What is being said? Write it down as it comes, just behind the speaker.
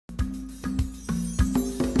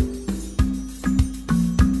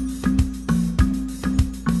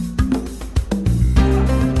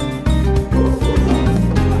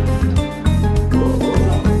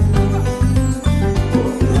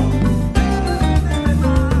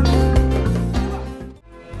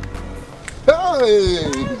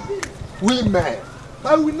Hey, women.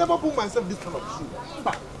 I will never put myself this kind of shoe.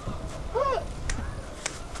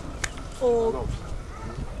 Oh. No.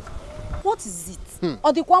 What is it?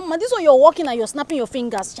 Odikwama, this one you're walking and you're snapping your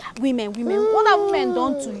fingers. Women. What have women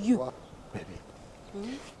done to you? Baby,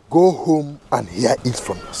 go home and hear it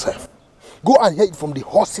from yourself. Go and hear it from the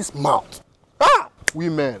horse's mouth.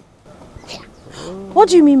 Women. What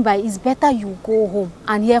do you mean by it's better you go home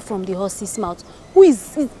and hear from the horse's mouth? Who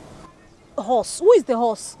is the horse? Who is the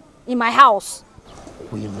horse in my house?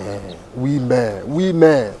 Women.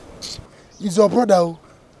 He's your brother.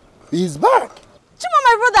 He's back. Chuma,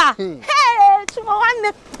 my brother. Hey,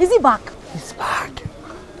 Chuma, is he back? He's back.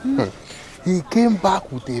 He came back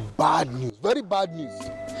with a bad news, very bad news.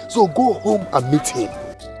 So go home and meet him.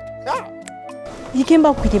 He came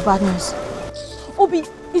back with a bad news. Obi,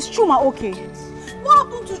 is Chuma okay? What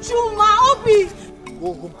happened to Chuma, Obi?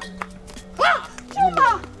 Go home.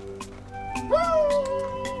 Chuma!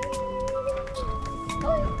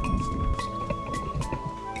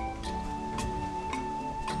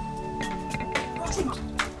 Rochuma.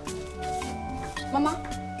 Mama?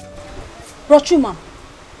 Rochuma.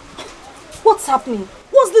 What's happening?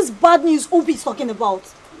 What's this bad news Obi is talking about?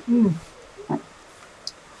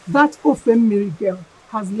 That Ofemiri girl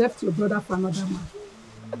has left your brother for another man.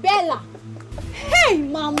 Bella! Hey,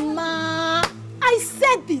 Mama! I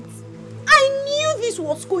said it! I knew this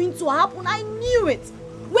was going to happen. I knew it.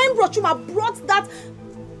 When Rochuma brought that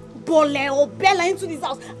Bole or Bella into this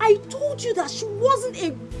house, I told you that she wasn't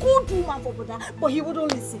a good woman for brother, but he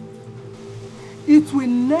wouldn't listen. It will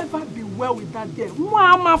never be well with that girl.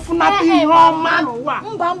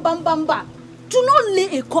 Do not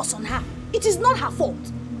lay a curse on her. It is not her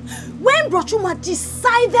fault. When Rochuma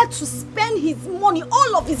decided to spend his money,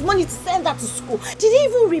 all of his money to send her to school, did he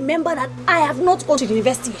even remember that I have not gone to the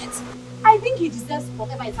university yet? I think he deserves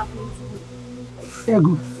whatever is happening to him.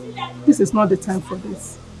 Ego, this is not the time for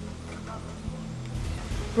this.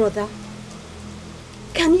 Brother,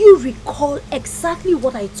 can you recall exactly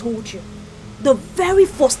what I told you the very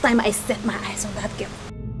first time I set my eyes on that girl?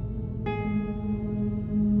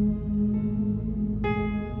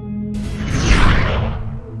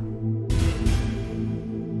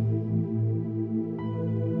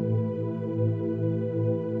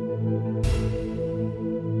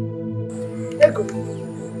 Ego,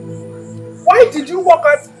 why did you walk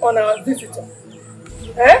out on our visitor?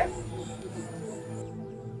 Eh?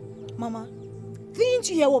 Mama, didn't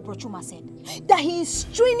you hear what Rochuma said? That he is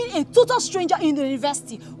training a total stranger in the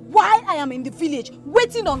university while I am in the village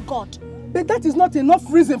waiting on God. But that is not enough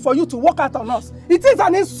reason for you to walk out on us. It is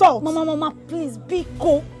an insult. Mama, please be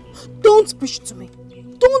cool. Don't preach to me.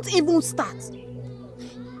 Don't even start.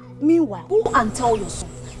 Meanwhile, go and tell your son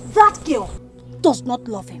that girl does not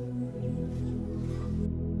love him.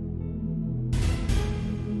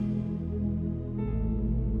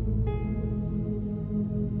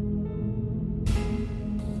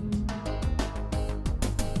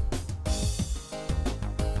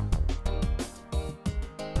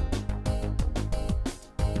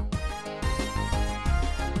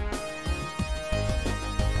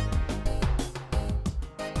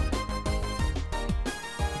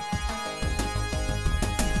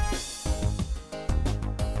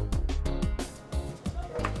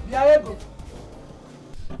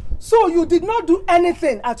 So you did not do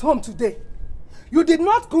anything at home today? You did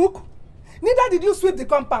not cook? Neither did you sweep the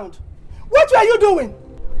compound. What were you doing?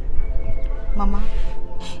 Mama,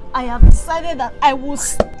 I have decided that I will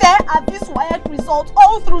stare at this wired result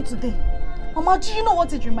all through today. Mama, do you know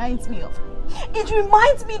what it reminds me of? It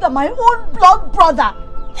reminds me that my own blood brother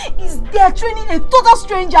is there training a total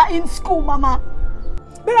stranger in school, Mama.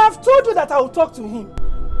 But I've told you that I will talk to him.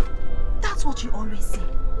 That's what you always say.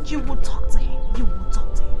 You will talk to him. You will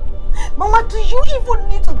talk to him. Mama, do you even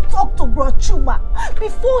need to talk to Rochuma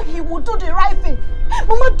before he will do the right thing?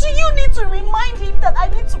 Mama, do you need to remind him that I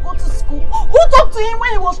need to go to school? Who talked to him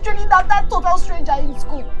when he was training that total stranger in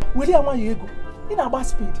school? William Ego, in our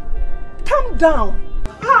speed. Calm down.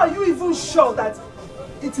 How are you even sure that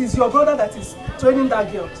it is your brother that is training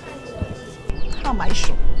that girl? How am I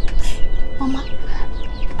sure? Mama,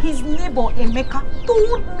 his neighbor Emeka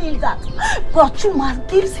told me that Rochuma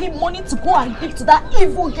gives him money to go and give to that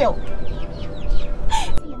evil girl.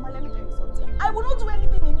 Mama, let me tell you something. I will not do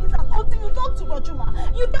anything in this house until you talk to Rochuma.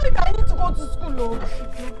 You tell him that I need to go to school.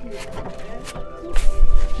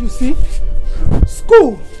 You see?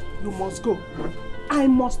 School, you must go. I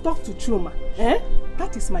must talk to Chuma. Eh?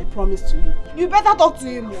 That is my promise to you. You better talk to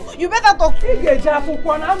him. You better talk to him.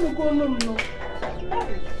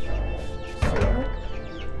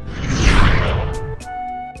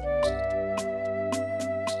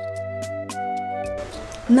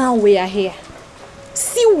 Now we are here.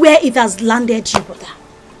 See where it has landed you, brother.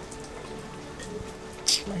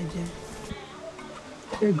 My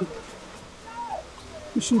dear. Ego,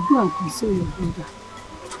 you should go and console your brother.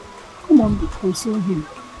 Come on, console him.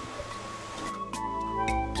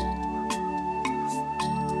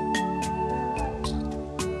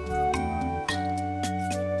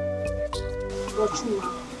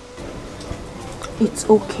 It's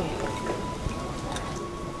okay.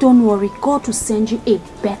 Don't worry, God will send you a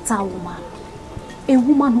better woman. A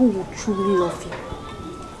woman who will truly love you.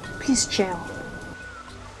 Please cheer up.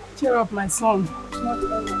 Cheer up, my son. Not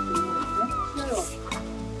the end of the world, eh? Cheer up.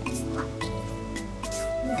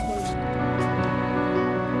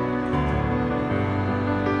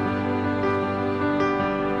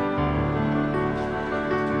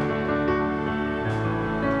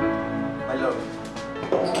 My love.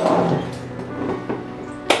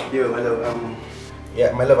 Yo, my love,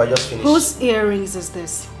 yeah, my love, I just finished. Whose earrings is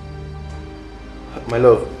this? My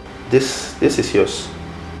love, this is yours.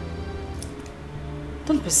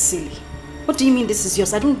 Don't be silly. What do you mean this is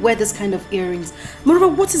yours? I don't wear this kind of earrings. Moreover,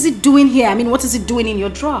 what is it doing here? I mean, what is it doing in your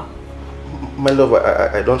drawer? My love,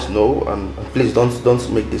 I don't know, and please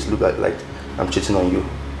don't make this look like I'm cheating on you.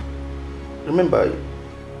 Remember,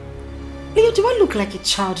 Leo, do I look like a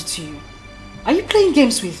child to you? Are you playing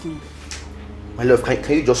games with me? my love, can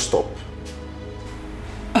you just stop?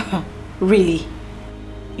 Really?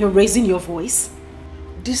 You're raising your voice?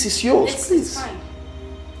 This is yours, please. It's fine.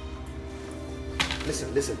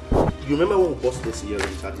 Listen. You remember when we bought this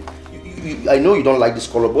earrings? I know you don't like this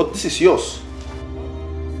color, but this is yours.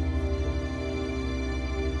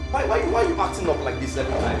 Why are you acting up like this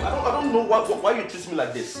every time? I don't know why you treat me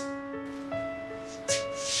like this.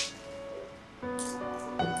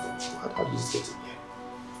 How did this get in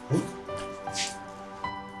here?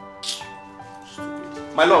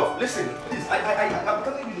 My love, listen, please. I'm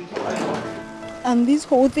telling you the truth. And this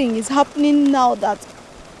whole thing is happening now that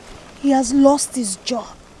he has lost his job.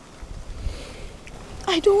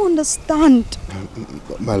 I don't understand.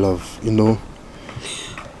 My love, you know,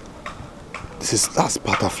 that's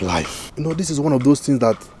part of life. You know, this is one of those things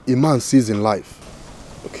that a man sees in life.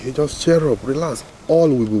 Okay, just cheer up, relax. All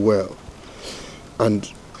will be well.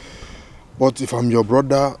 But if I'm your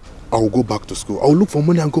brother, I will go back to school. I will look for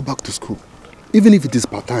money and go back to school. Even if it is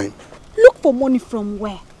part-time. Look for money from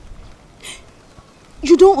where?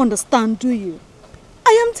 You don't understand, do you?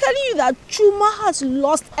 I am telling you that Chuma has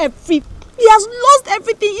lost everything. He has lost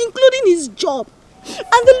everything, including his job.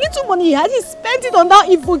 And the little money he had, he spent it on that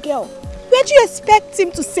evil girl. Where do you expect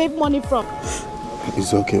him to save money from?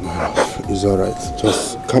 It's okay, man. It's alright.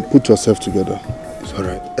 Just put yourself together. It's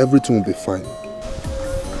alright. Everything will be fine.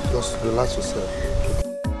 Just relax yourself.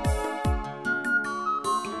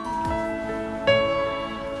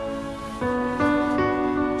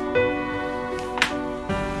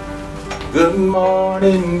 Good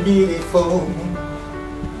morning, beautiful.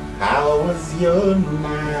 How was your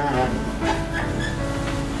night?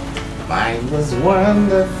 Mine was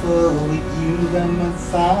wonderful with you by my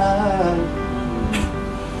side.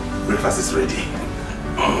 Breakfast is ready.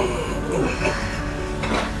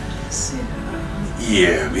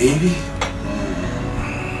 Yeah, baby.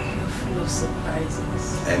 Full of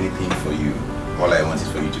surprises. Anything for you. All I want is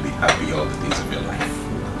for you to be happy all the days of your life.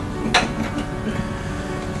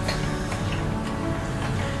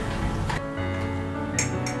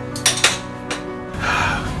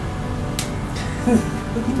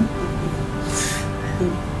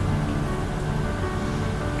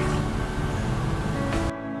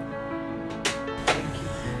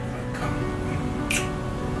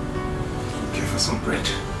 Okay, for some bread.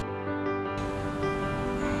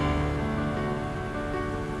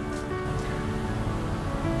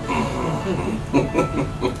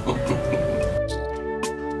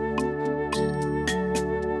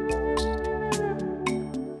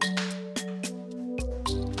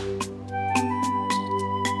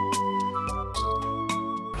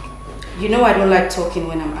 You know I don't like talking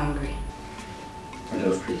when I'm angry. My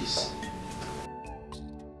love, please.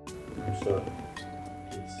 I'm sorry.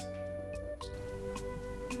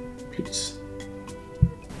 Please.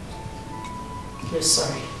 You're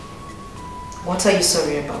sorry. What are you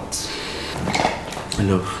sorry about? My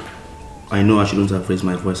love, I know I shouldn't have raised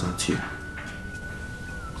my voice at you.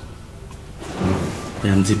 I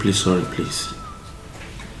am deeply sorry, please.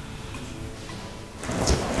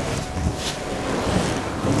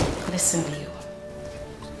 Listen, Leo.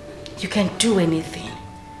 You can do anything,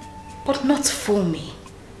 but not fool me.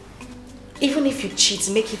 Even if you cheat,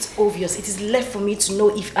 make it obvious. It is left for me to know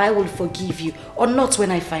if I will forgive you or not when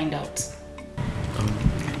I find out.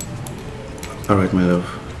 Alright, my love.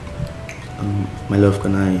 My love,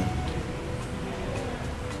 can I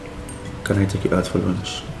take you out for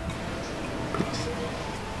lunch? Please.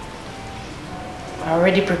 I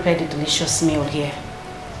already prepared a delicious meal here.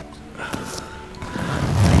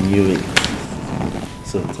 I knew it.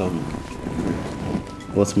 So tell me,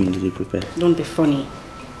 what meal did you prepare? Don't be funny.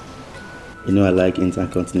 You know I like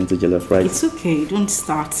intercontinental jollof rice. It's okay, don't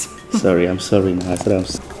start. Sorry, I'm sorry now. I said I'm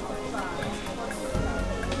sorry.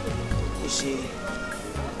 You see,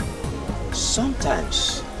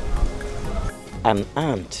 sometimes an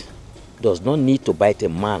ant does not need to bite a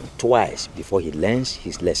man twice before he learns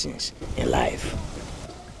his lessons in life.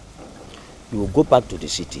 You will go back to the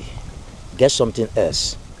city, get something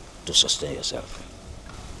else to sustain yourself.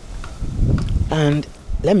 And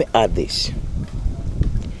let me add this.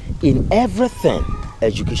 In everything,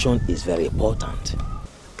 education is very important.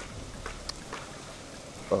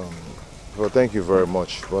 Well, thank you very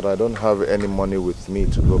much, but I don't have any money with me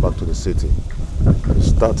to go back to the city to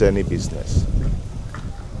start any business.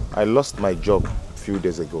 I lost my job a few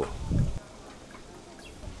days ago.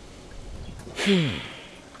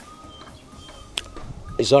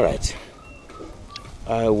 It's all right.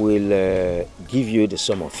 I will give you the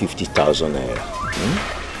sum of 50,000 naira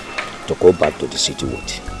to go back to the city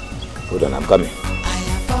with. Hold on, I'm coming. I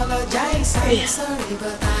apologize, I'm sorry,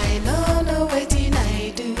 but I don't know what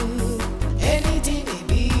I do. Anything they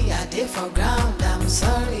be, I did for ground. I'm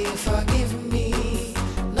sorry, forgive me.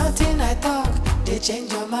 Nothing I talk, they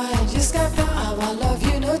change your mind. Just got our love,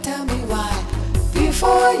 you know, tell me why.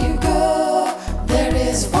 Before you go, there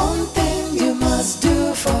is one thing you must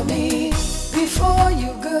do for me. Before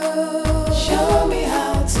you go, show me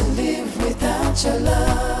how to live without your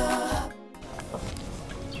love.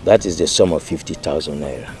 That is the sum of 50,000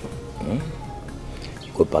 naira.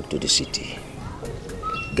 Go back to the city.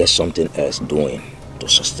 Get something else doing to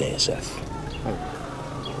sustain yourself.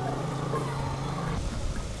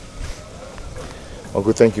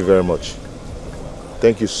 Uncle, thank you very much.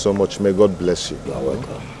 Thank you so much. May God bless you. You are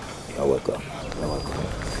welcome. You are welcome. You are welcome.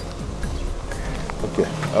 Okay,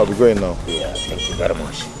 I'll be going now. Yeah, thank you very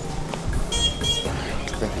much.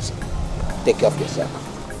 Thank you, sir. Take care of yourself.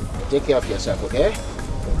 Take care of yourself, okay?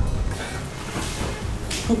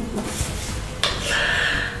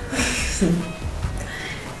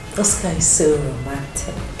 This guy is so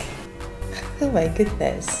romantic. Oh my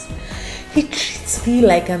goodness. He treats me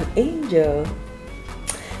like an angel.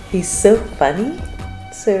 He's so funny,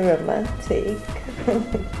 so romantic.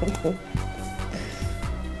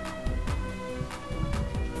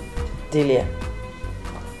 Delia,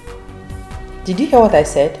 did you hear what I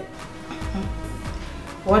said?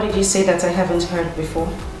 What did you say that I haven't heard before?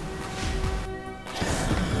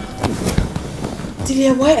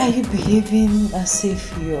 Delia, why are you behaving as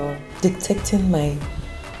if you're dictating my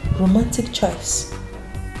romantic choice?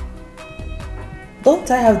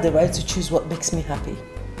 Don't I have the right to choose what makes me happy?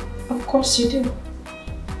 Of course you do.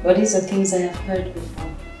 But these are things I have heard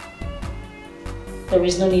before. There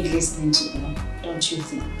is no need listening to them, don't you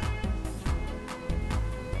think?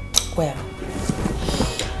 Well,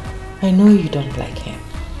 I know you don't like him.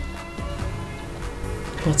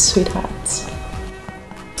 But sweetheart,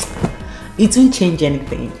 it won't change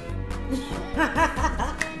anything.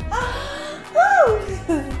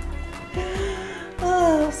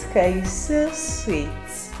 Oh, this guy is so sweet.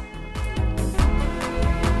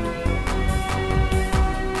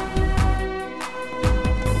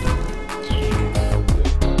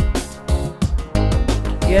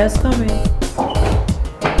 Yes, coming.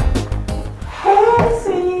 Hey,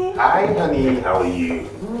 sweetie. Hi, honey. How are you?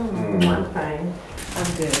 I'm fine. I'm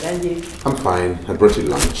good. And you? I'm fine. I brought you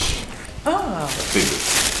lunch. Oh. Take it.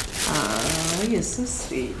 Oh, you're so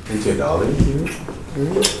sweet. Thank you, darling.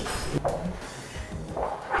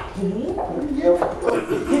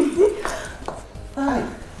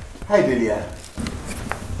 Hi, Delia.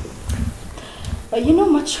 You know,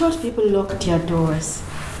 mature people lock their doors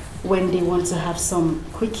when they want to have some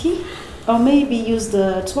quickie or maybe use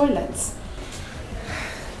the toilets.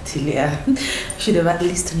 Delia, should have at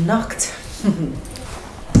least knocked.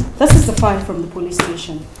 This is the file from the police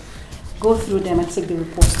station. Go through them and take the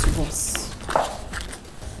reports to us.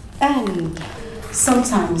 And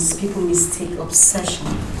sometimes people mistake obsession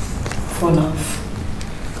for love.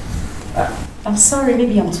 I'm sorry,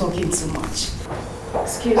 maybe I'm talking too much.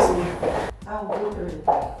 Excuse me. I'll go through it.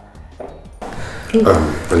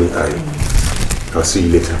 Honey, I'll see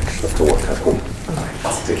you later after work at home.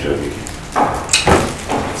 Alright. Take care of you.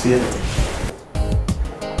 See ya.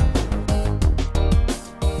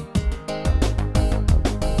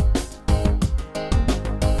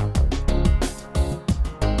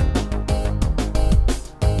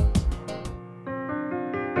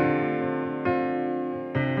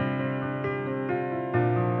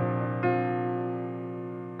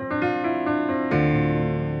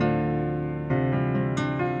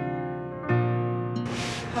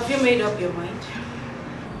 Have you made up your mind?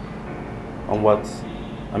 On what?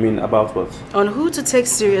 I mean, about what? On who to take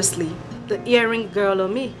seriously, the earring girl or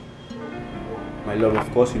me? My love,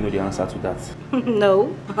 of course you know the answer to that.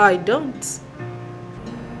 No, I don't.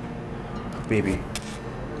 Baby,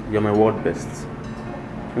 you're my world best.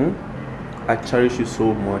 I cherish you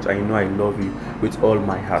so much. I know I love you with all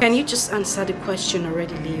my heart. Can you just answer the question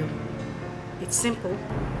already, Leo? It's simple.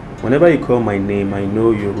 Whenever you call my name, I know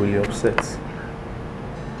you're really upset.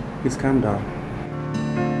 Please calm down.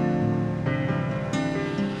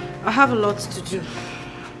 I have a lot to do.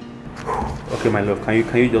 Okay, my love, can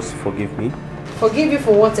you just forgive me? Forgive you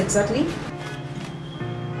for what exactly?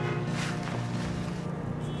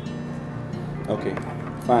 Okay,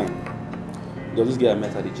 fine. There was this guy I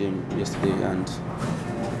met at the gym yesterday, and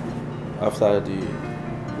after the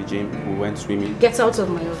gym, we went swimming. Get out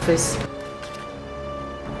of my office.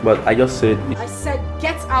 But I just said... I said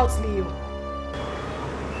get out, Leo.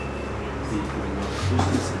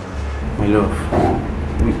 My love,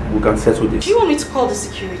 we can settle this. Do you want me to call the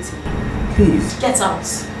security? Please. Get out.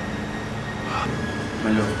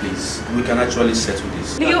 My love, please. We can actually settle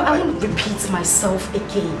this. Leo, I won't repeat myself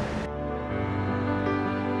again.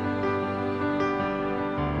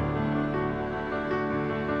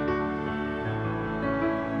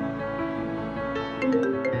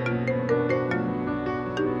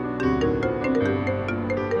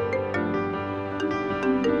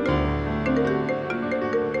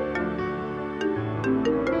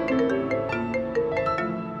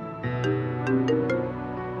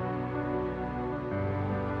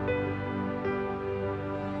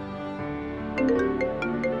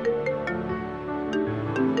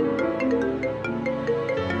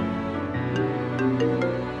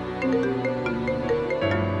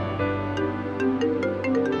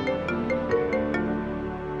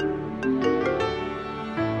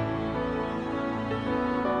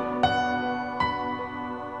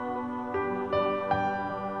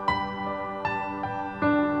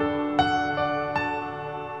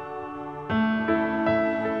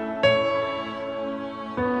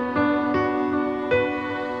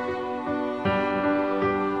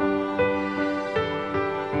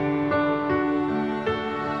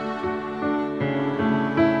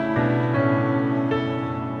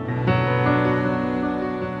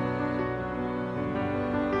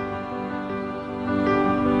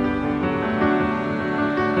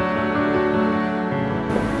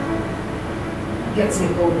 Get me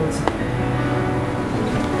cold water.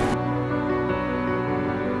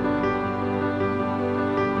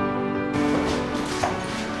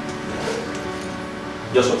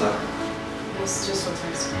 Just water? Yes, just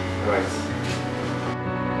water. Right.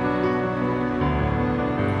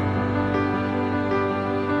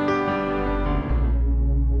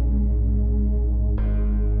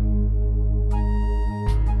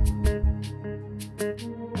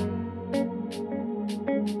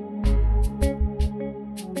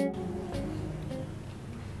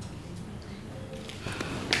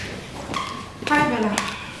 Hi, Bella.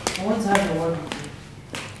 I want to have a word with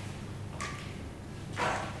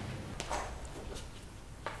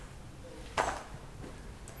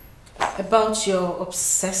you. About your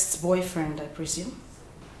obsessed boyfriend, I presume.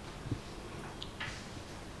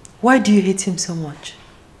 Why do you hate him so much?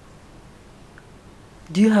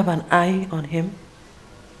 Do you have an eye on him?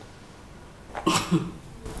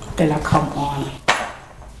 Bella, come on.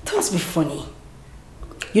 Don't be funny.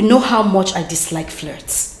 You know how much I dislike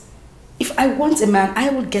flirts. If I want a man, I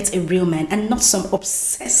will get a real man and not some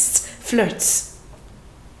obsessed flirts.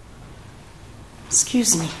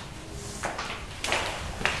 Excuse me.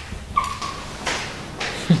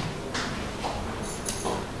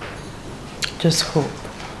 Just hope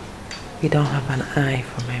you don't have an eye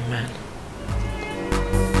for my man.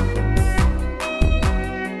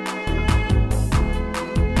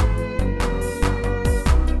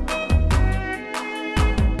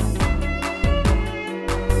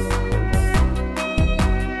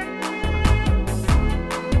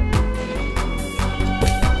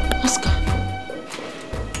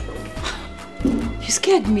 You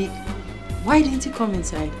scared me. Why didn't you come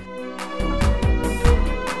inside?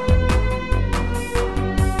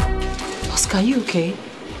 Oscar, are you okay?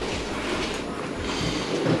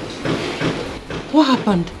 What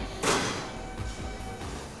happened?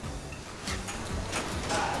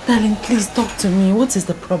 Darling, please talk to me. What is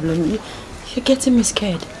the problem? You're getting me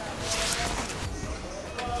scared.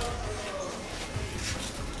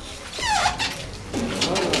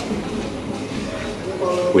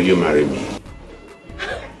 Will you marry me?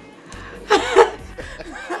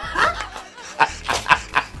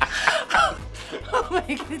 Oh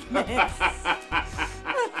my goodness.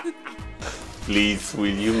 Please Will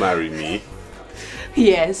you marry me?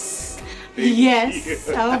 Yes. Yes,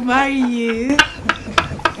 I'll marry you.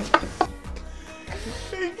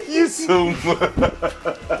 Thank you so much.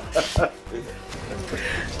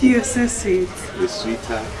 You're so sweet. You're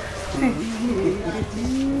sweetheart.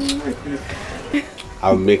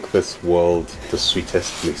 I'll make this world the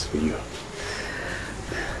sweetest place for you.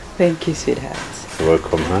 Thank you, sweetheart. You're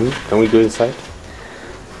welcome, honey. Can we go inside?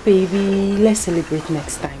 Baby, let's celebrate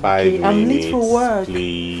next time. 5 minutes. I'm late for work.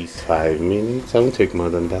 Please, 5 minutes. I won't take more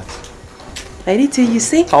than that. Anything you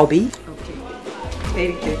say, hobby. Okay.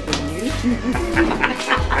 Very good for you.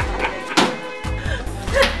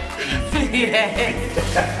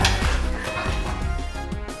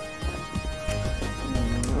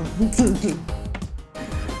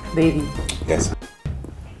 Baby. Yes.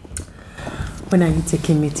 When are you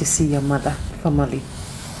taking me to see your mother formally?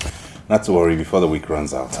 Not to worry, before the week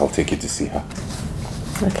runs out, I'll take you to see her.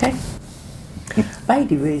 Okay. By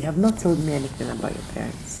the way, you have not told me anything about your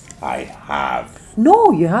parents. I have.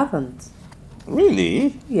 No, you haven't.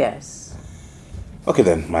 Really? Yes. Okay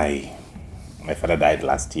then, my father died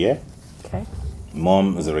last year. Okay.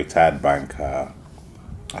 Mom is a retired banker.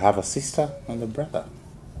 I have a sister and a brother.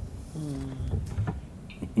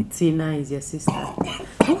 Tina is your sister.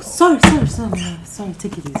 Oh, sorry. Sorry,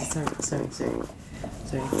 take it easy. Sorry.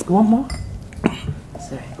 One more?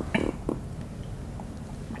 Sorry.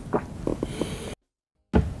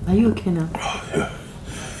 Are you okay now?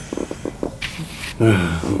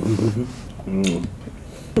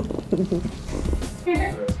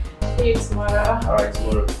 See you tomorrow. Alright,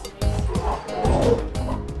 tomorrow.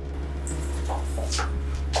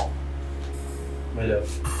 My love.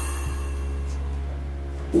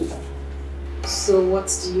 So what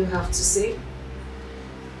do you have to say?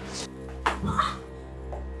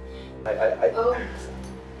 Oh,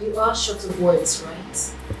 you are short of words,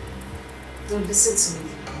 right? Don't listen to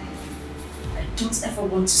me. I don't ever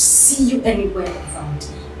want to see you anywhere around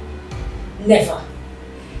me. Never.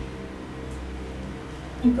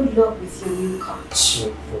 And good luck with your new couch.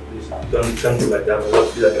 No, please. Don't do like that. My love,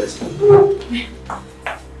 please, I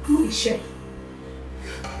Who is she?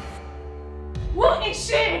 What is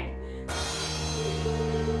she?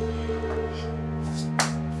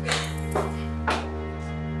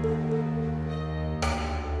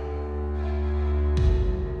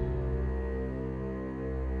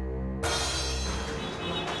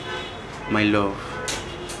 My love,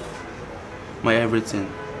 my everything.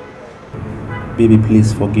 Baby,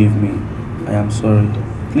 please forgive me. I am sorry.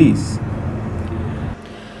 Please.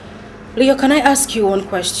 Leo, can I ask you one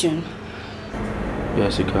question?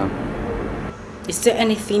 Yes, you can. Is there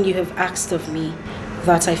anything you have asked of me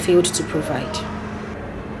that I failed to provide?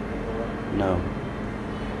 No.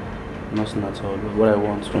 Nothing at all. What I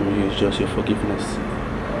want from you is just your forgiveness.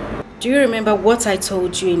 Do you remember what I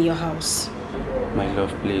told you in your house? My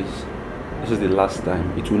love, please. This is the last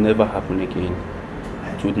time. It will never happen again.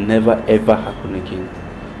 It would never ever happen again.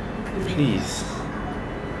 Please.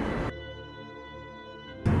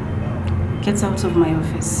 Get out of my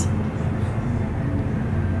office.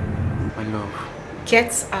 My love.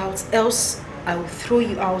 Get out, else I will throw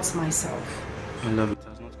you out myself. My love, it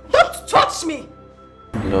has not come. Don't touch me!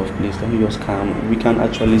 My love, please, can you just calm? We can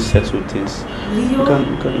actually settle things. Leo,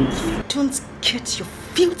 we can... Don't get your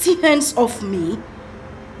filthy hands off me.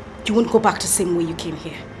 You won't go back the same way you came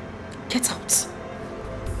here. Get out.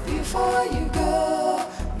 Before you go,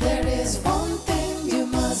 there is one thing you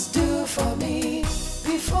must do for me.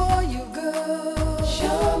 Before you go,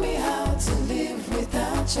 show me how to live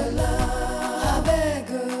without your love. I beg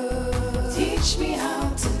you, teach me how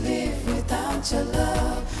to live without your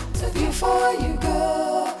love. Before you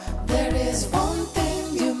go, there is one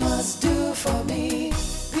thing you must do for me.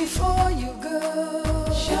 Before you go,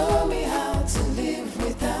 show me how to live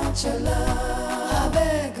without your love. I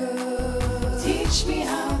beg you, teach me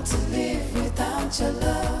how to live without your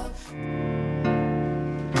love.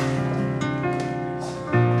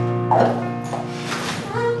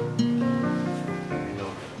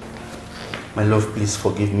 My love, please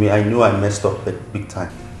forgive me. I know I messed up big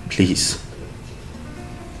time. Please.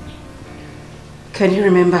 Can you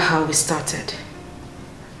remember how we started?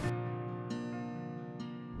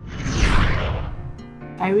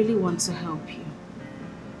 I really want to help you,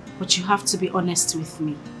 but you have to be honest with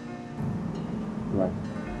me. Right.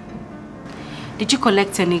 Did you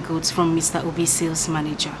collect any goods from Mr. Obi's sales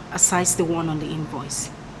manager, aside the one on the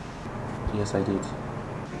invoice? Yes, I did.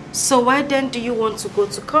 So why then do you want to go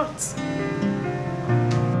to court?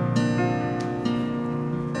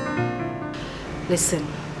 Listen,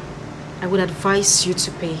 I would advise you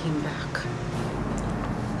to pay him back.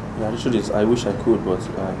 Yeah, the truth is, I wish I could, but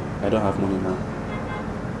I don't have money now.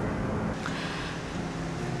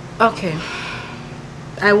 Okay.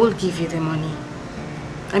 I will give you the money.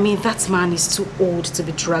 I mean, that man is too old to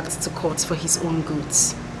be dragged to court for his own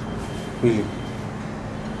goods. Really?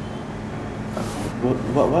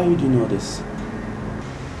 Why are you doing all this?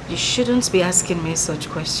 You shouldn't be asking me such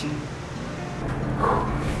questions.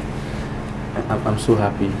 I'm so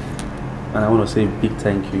happy. And I want to say a big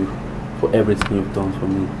thank you for everything you've done for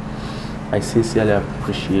me. I sincerely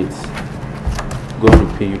appreciate it. God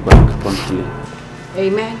will pay you back promptly.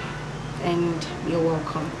 Amen. And you're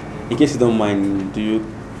welcome. In case you don't mind, do you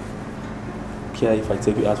care if I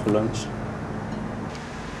take you out for lunch?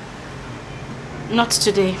 Not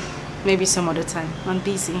today. Maybe some other time. I'm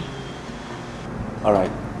busy.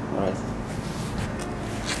 Alright.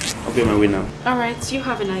 I'll be on my way now. Alright, you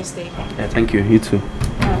have a nice day. Yeah, thank you. You too.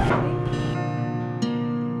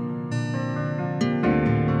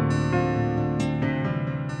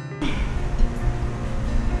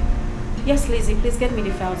 Yes, Lizzie, please get me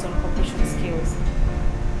the files on completion skills.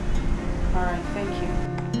 Alright, thank you.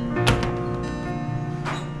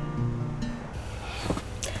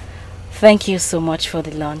 Thank you so much for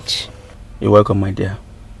the lunch. You're welcome, my dear.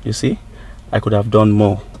 You see, I could have done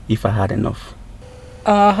more if I had enough.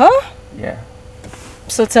 Uh-huh. Yeah.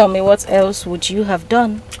 So tell me, what else would you have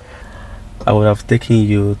done? I would have taken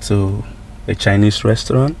you to a Chinese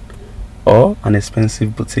restaurant or an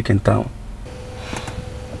expensive boutique in town.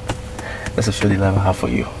 That's a surely love I have for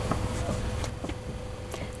you.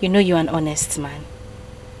 You know you're an honest man.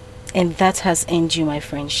 And that has earned you my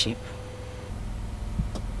friendship.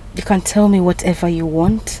 You can tell me whatever you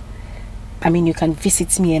want. I mean, you can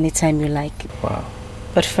visit me anytime you like. Wow.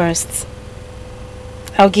 But first,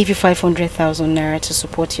 I'll give you 500,000 naira to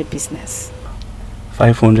support your business.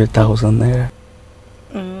 500,000 naira?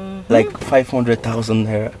 Mm-hmm. Like 500,000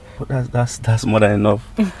 naira? That's more than enough.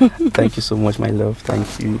 Thank you so much, my love.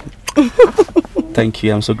 Thank you. Thank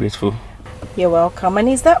you. I'm so grateful. You're welcome. And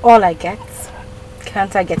is that all I get?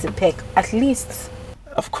 Can't I get a peck? At least.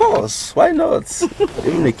 Of course. Why not?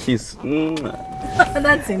 Even a kiss.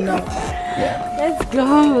 That's enough. Yeah. Let's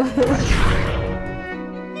go.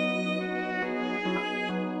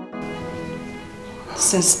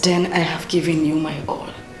 Since then, I have given you my all.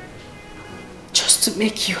 Just to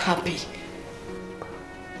make you happy.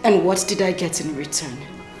 And what did I get in return?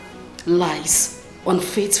 Lies,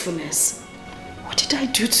 unfaithfulness. What did I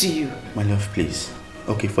do to you? My love, please.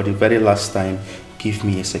 Okay, for the very last time, give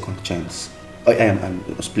me a second chance.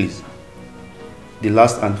 Please. The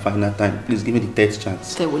last and final time, please give me the third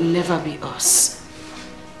chance. There will never be us.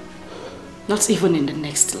 Not even in the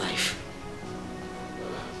next life.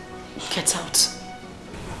 Get out.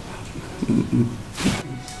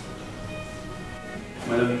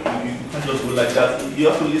 My love, you can't just go like that. You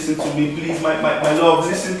have to listen to me, please. My love,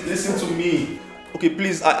 listen to me. Okay,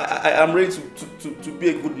 please, I am ready to be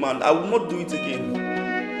a good man. I will not do it again.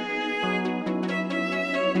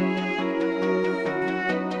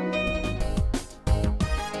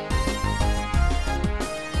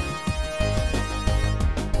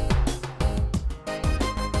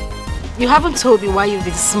 You haven't told me why you've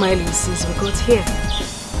been smiling since we got here.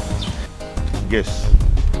 Guess.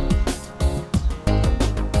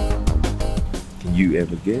 Can you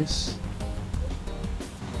ever guess?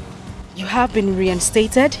 You have been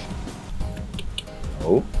reinstated?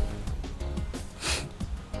 Oh?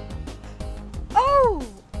 Oh,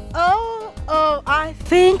 I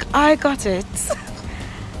think I got it.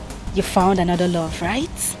 You found another love,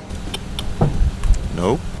 right?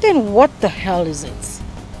 No. Then what the hell is it?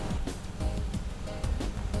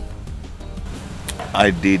 I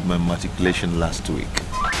did my matriculation last week.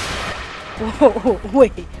 Whoa,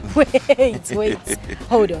 wait.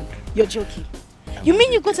 Hold on, you're joking. You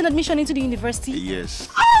mean you got an admission into the university? Yes.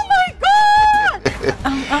 Oh my god!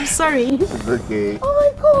 I'm sorry. It's okay. Oh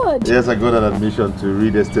my god! Yes, I got an admission to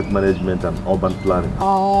real estate management and urban planning.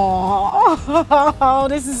 Oh,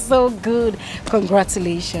 this is so good.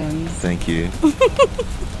 Congratulations. Thank you.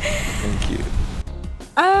 Thank you.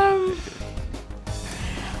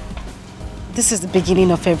 This is the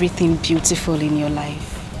beginning of everything beautiful in your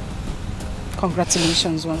life.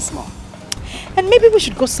 Congratulations once more. And maybe we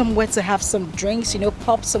should go somewhere to have some drinks,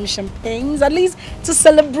 pop some champagnes, at least to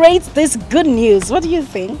celebrate this good news. What do you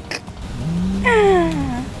think?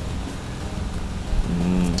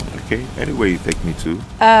 Okay, anywhere you take me to.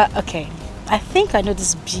 Okay. I think I know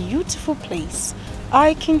this beautiful place.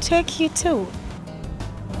 I can take you to.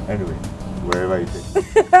 Anyway, wherever you take me.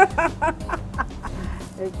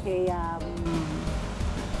 Okay,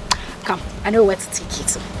 come, I know where to take you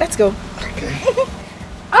to. Let's go. Okay.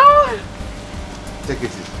 Take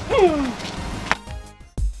it easy.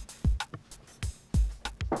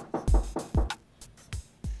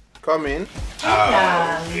 Come in.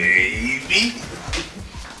 Oh, baby.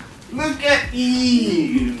 Look at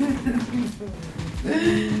you.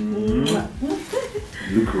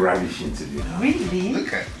 Look ravishing today. Really?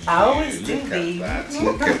 Look at you. I always do, baby.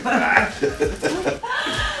 Look at that.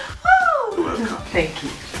 Oh, welcome. Thank you.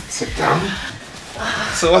 Sit down.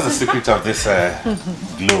 So what's the secret of this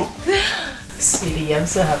glow? Sweetie, I'm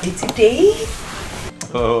so happy today.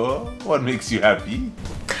 Oh, what makes you happy?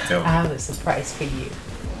 Tell me. I have a surprise for you.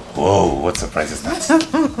 Whoa, what surprise is that?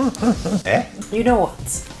 Eh? You know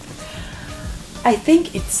what? I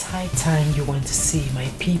think it's high time you went to see my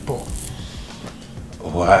people.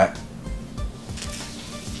 What?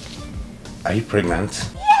 Are you pregnant?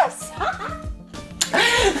 Yes!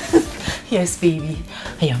 Yes, baby.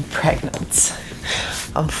 I am pregnant.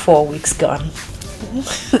 I'm 4 weeks gone.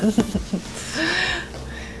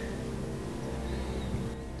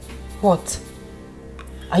 What?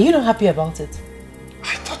 Are you not happy about it?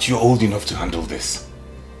 I thought you were old enough to handle this.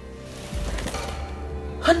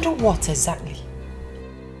 Handle what exactly?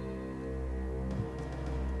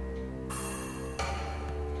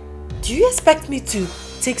 Do you expect me to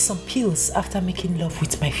take some pills after making love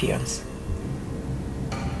with my fiancé?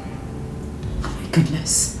 Oh my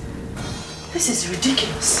goodness. This is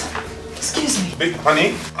ridiculous. Excuse me. Babe,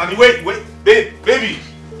 honey, wait, babe, baby,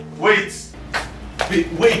 wait.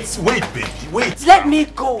 Wait, baby, wait. Let me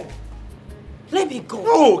go. Let me go.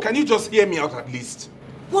 No, can you just hear me out at least?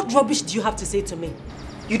 What rubbish do you have to say to me?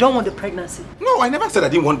 You don't want the pregnancy? No, I never said I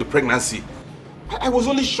didn't want the pregnancy. I was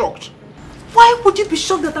only shocked. Why would you be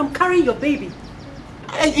shocked that I'm carrying your baby?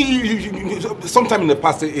 Sometime in the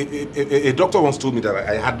past, a doctor once told me that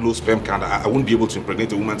I had low sperm count. I wouldn't be able to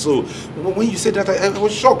impregnate a woman. So when you said that, I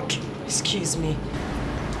was shocked. Excuse me.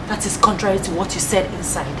 That is contrary to what you said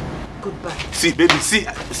inside. Goodbye. See, baby,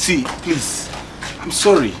 see, please. I'm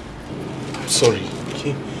sorry. I'm sorry.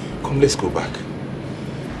 Okay, come, let's go back.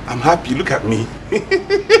 I'm happy. Look at me.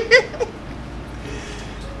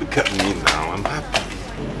 Look at me now. I'm happy.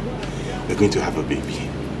 We're going to have a baby.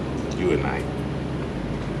 You and I.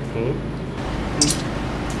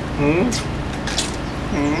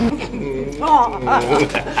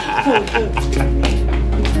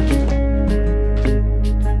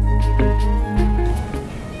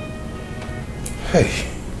 Hey,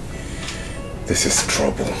 this is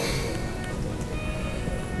trouble.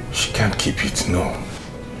 She can't keep it, no.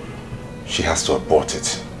 She has to abort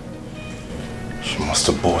it. She must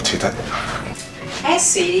abort it. I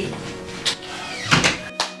see.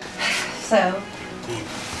 So,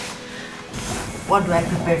 what do I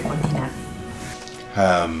prepare for dinner?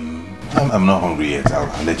 I'm not hungry yet.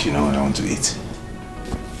 I'll let you know when I want to eat.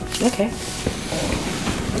 Okay.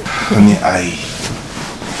 Honey,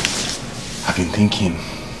 I've been thinking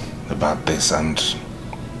about this and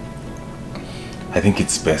I think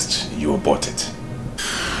it's best you abort it.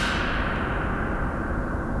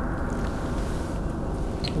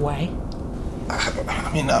 Why?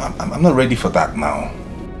 I mean, I'm not ready for that now.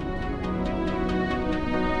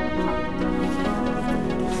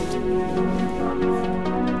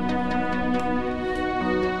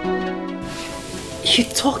 You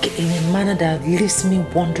talk in a manner that leaves me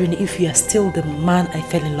wondering if you are still the man I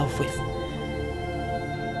fell in love with.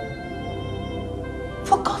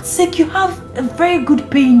 For God's sake, you have a very good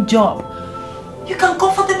paying job. You can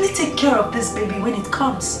comfortably take care of this baby when it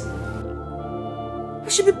comes. We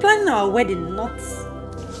should be planning our wedding, not...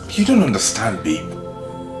 You don't understand, babe.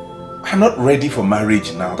 I'm not ready for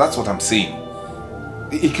marriage now, that's what I'm saying.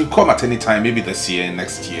 It could come at any time, maybe this year,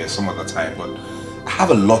 next year, some other time, but I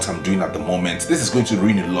have a lot I'm doing at the moment. This is going to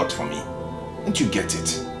ruin a lot for me. Don't you get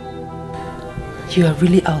it? You are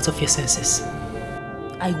really out of your senses.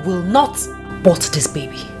 I will not abort this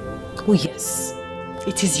baby. Oh yes,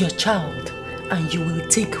 it is your child and you will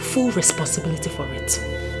take full responsibility for it.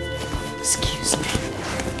 Excuse me.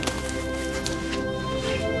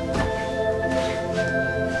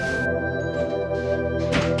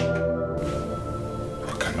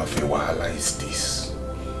 What kind of a wahala is this?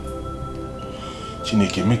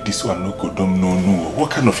 Chineke, make this one no go dumb, no.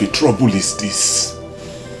 What kind of a trouble is this?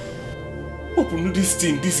 Open this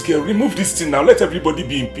thing, this girl, remove this thing now, let everybody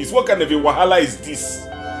be in peace. What kind of a wahala is this?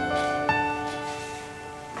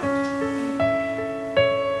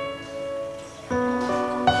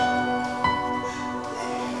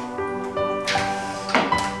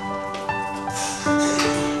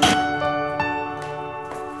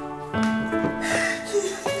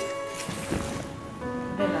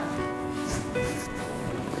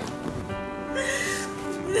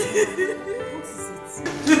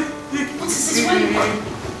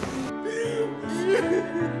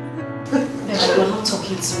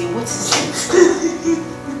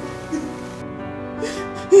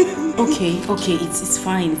 Okay, it's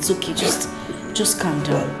fine. It's okay. Just calm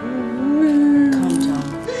down. Calm down.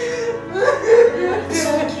 It's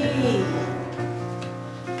okay.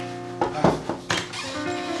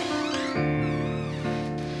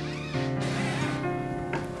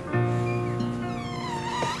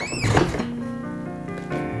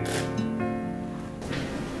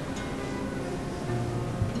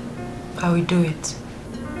 I will do it.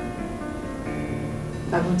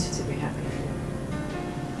 I want you to be happy.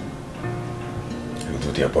 You'll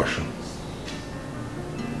do the abortion.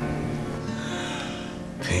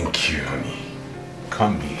 Thank you, honey.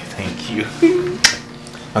 Come here, thank you.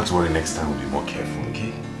 Not to worry, next time we'll be more careful,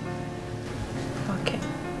 okay? Okay.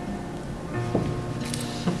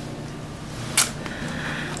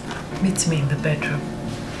 Meet me in the bedroom.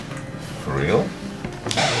 For real?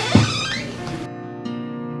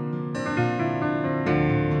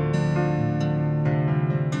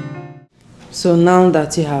 So now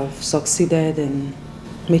that you have succeeded in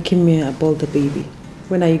making me abort the baby,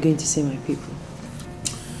 when are you going to see my people?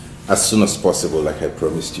 As soon as possible, like I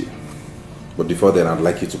promised you. But before then, I'd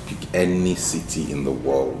like you to pick any city in the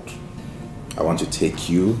world. I want to take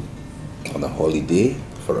you on a holiday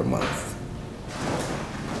for a month.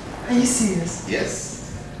 Are you serious?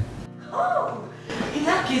 Yes. Oh, in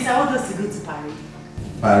that case, I want us to go to Paris.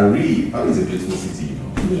 Paris? Paris is a beautiful city, you know.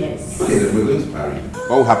 Yes. Okay, then we're going to Paris.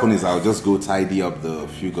 What will happen is I'll just go tidy up the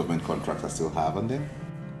few government contracts I still have and then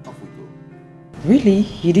off we go. Really?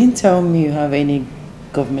 You didn't tell me you have any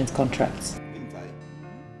government contracts. Didn't I?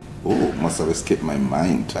 Oh, must have escaped my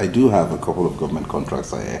mind. I do have a couple of government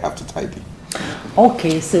contracts I have to tidy.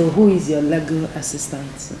 Okay, so who is your legal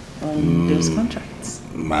assistant on those contracts?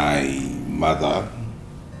 My mother.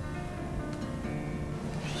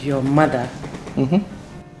 Your mother? Mm-hmm.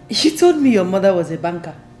 You told me your mother was a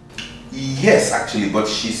banker. Yes, actually, but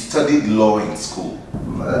she studied law in school.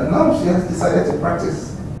 Now she has decided to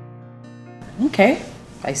practice. Okay,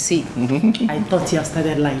 I see. I thought you had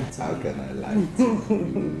started lying. How can I lie to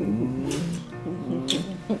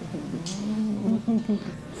you?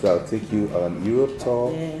 So I'll take you on Europe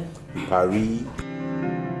tour, Paris.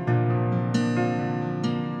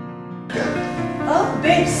 Oh,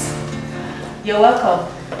 babes. You're welcome.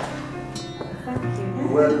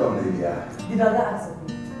 Welcome, Lydia. Did Dada ask me?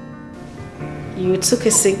 You took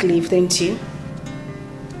a sick leave, didn't you?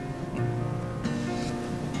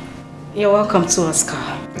 You're welcome to Oscar.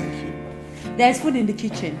 Thank you. There's food in the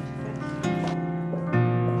kitchen.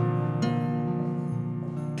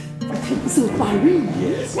 So Paris?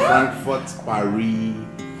 Yes, Frankfurt, Paris,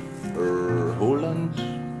 Holland.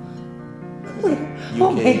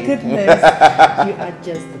 Oh my goodness. You are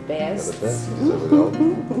just the best. You're the best. You deserve it all.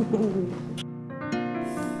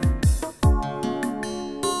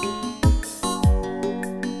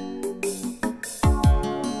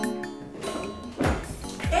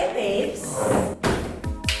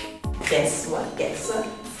 Guess what? Guess what?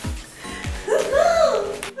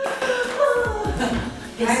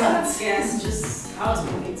 Yes, just I was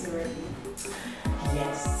moving to ready.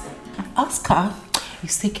 Yes. Oscar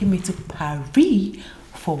is taking me to Paris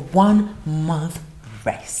for 1 month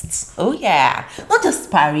rest. Oh yeah. Not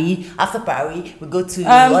just Paris. After Paris, we go to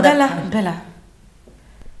Bella.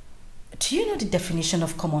 Do you know the definition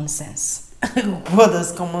of common sense? What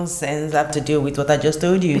does common sense have to do with what I just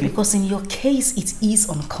told you? Because in your case, it is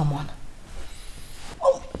uncommon.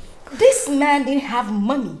 Oh, this man didn't have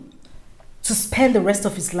money to spend the rest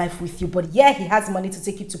of his life with you, but yeah, he has money to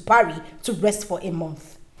take you to Paris to rest for a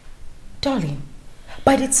month. Darling,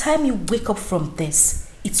 by the time you wake up from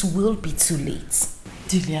this, it will be too late.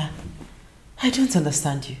 Julia, I don't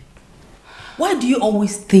understand you. Why do you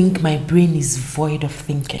always think my brain is void of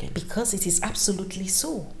thinking? Because it is absolutely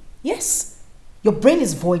so. Yes, your brain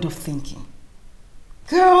is void of thinking.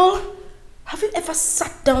 Girl, have you ever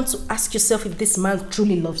sat down to ask yourself if this man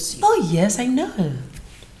truly loves you? Oh yes, I know.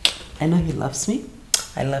 I know he loves me.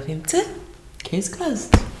 I love him too. Case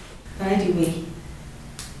closed. By the way,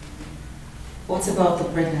 what about the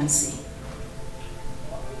pregnancy?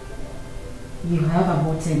 You have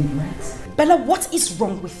aborted me, right? Bella, what is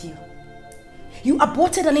wrong with you? You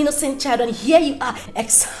aborted an innocent child and here you are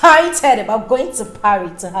excited about going to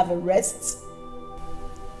Paris to have a rest.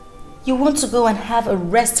 You want to go and have a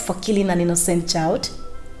rest for killing an innocent child?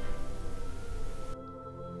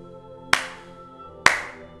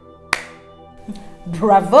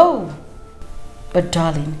 Bravo! But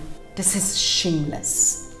darling, this is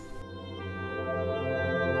shameless.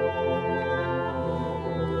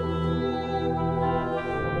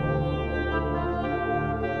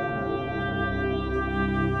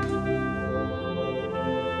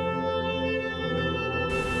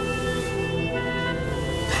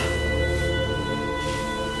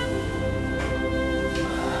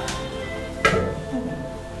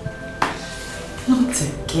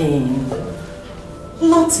 again.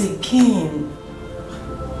 Not again.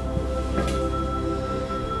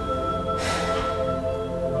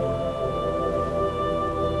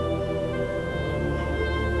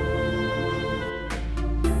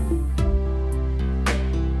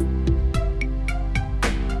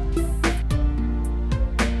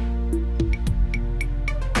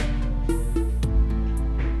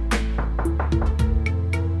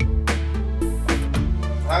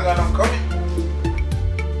 Hang on, I'm coming.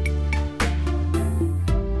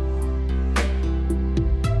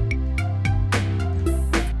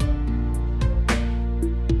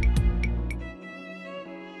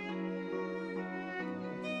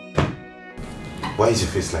 Why is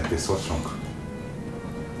your face like this? What's wrong?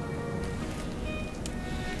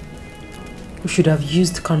 We should have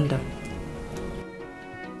used condom.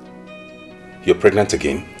 You're pregnant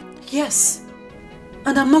again? Yes.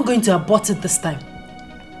 And I'm not going to abort it this time.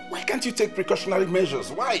 Why can't you take precautionary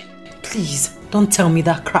measures? Why? Please, don't tell me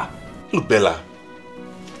that crap. Look, Bella,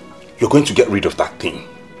 you're going to get rid of that thing.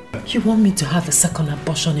 You want me to have a second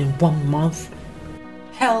abortion in 1 month?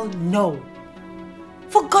 Hell no.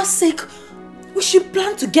 For God's sake, we should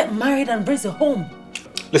plan to get married and raise a home.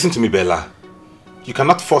 Listen to me, Bella. You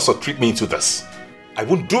cannot force or trick me into this. I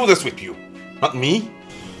won't do this with you. Not me,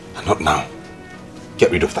 and not now.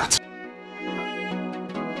 Get rid of that.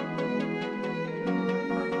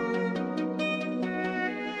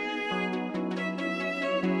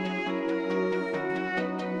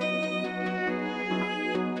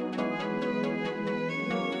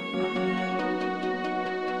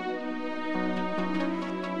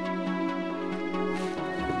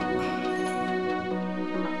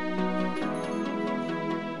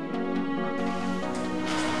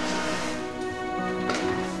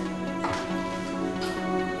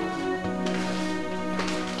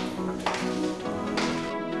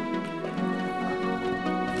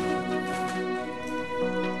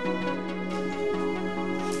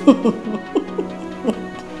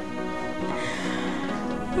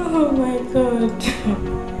 Oh my God.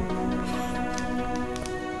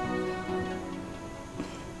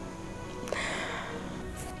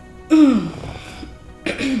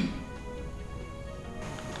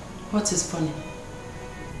 What is funny?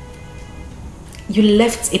 You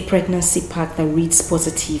left a pregnancy pack that reads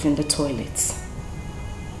positive in the toilet.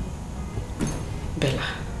 Bella,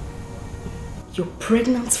 you're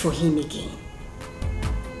pregnant for him again.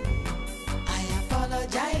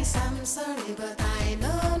 I'm sorry, but I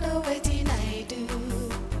know waiting I do.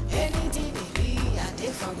 Anything it be, I did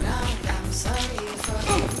for ground. I'm sorry,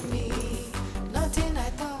 forgive me. Nothing I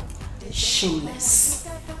thought. Shameless.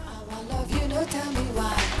 I love you, no tell me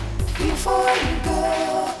why. Before you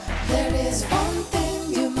go, there is one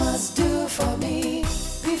thing you must do for me.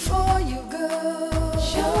 Before you go,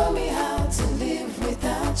 show me how to live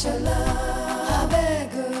without your love. I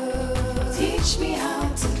beg you, teach me how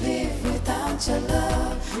to live without your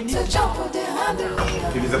love. To jump with the handle.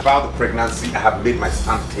 If it's about the pregnancy, I have made my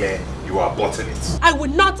stand clear. You are aborting it. I will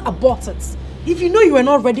not abort it. If you know you were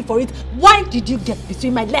not ready for it, why did you get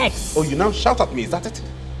between my legs? Oh, you now shout at me, is that it?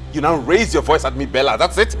 You now raise your voice at me, Bella,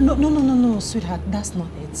 that's it? No, sweetheart, that's not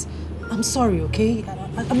it. I'm sorry, okay?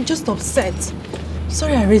 I'm just upset.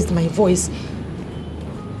 Sorry I raised my voice.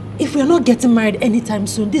 If we're not getting married anytime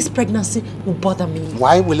soon, this pregnancy will bother me.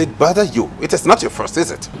 Why will it bother you? It is not your first,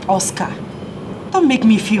 is it? Oscar, don't make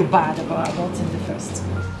me feel bad about aborting the first.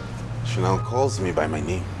 She now calls me by my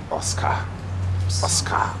name, Oscar.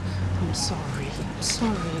 Oscar. I'm sorry.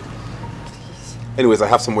 Please. Anyways, I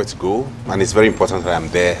have somewhere to go, and it's very important that I'm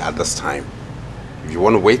there at this time. If you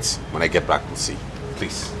want to wait, when I get back, we'll see.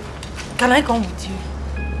 Please. Can I come with you?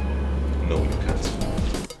 No, you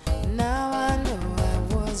can't. Now I know I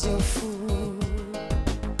was your fool.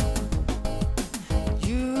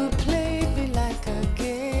 You played me like a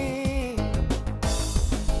game.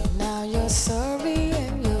 Now you're sorry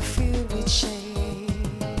and you're filled with shame.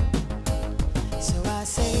 So I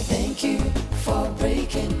say thank you for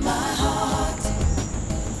breaking my heart.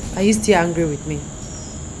 Are you still angry with me?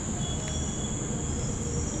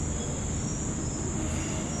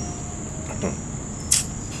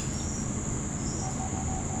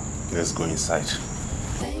 Let's go inside.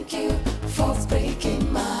 Thank you for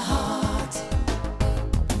breaking my heart.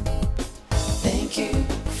 Thank you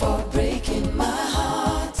for breaking my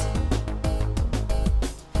heart.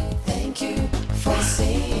 Thank you for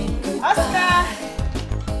saying goodbye. Oscar!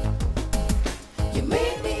 You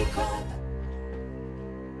made me cry.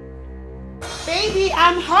 Baby,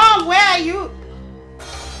 I'm home. Where are you?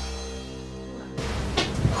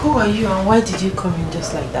 Who are you and why did you come in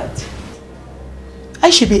just like that? I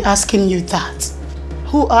should be asking you that.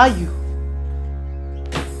 Who are you?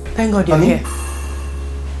 Thank God you're Honey? here.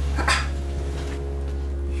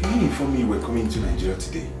 You didn't inform me you were coming to Nigeria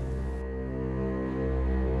today.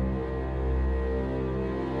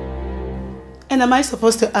 And am I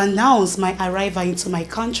supposed to announce my arrival into my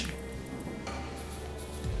country?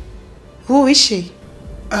 Who is she?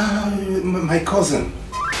 My cousin.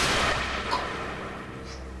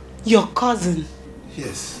 Your cousin?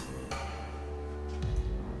 Yes.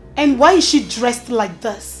 And why is she dressed like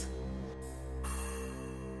this?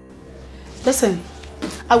 Listen,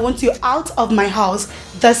 I want you out of my house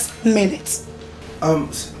this minute.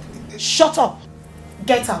 Shut up.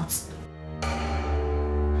 Get out.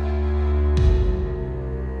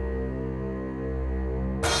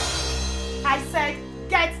 I said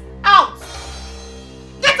get out.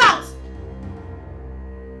 Get out.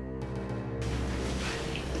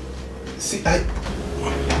 See,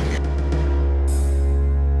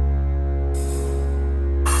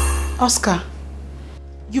 Oscar,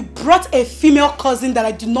 you brought a female cousin that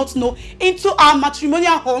I do not know into our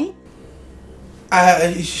matrimonial home?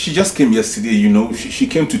 She just came yesterday, you know. She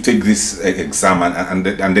came to take this exam and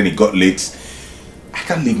then it got late. I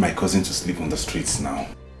can't leave my cousin to sleep on the streets now.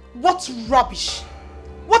 What rubbish!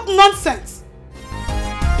 What nonsense!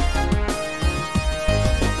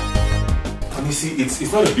 Honey, see, it's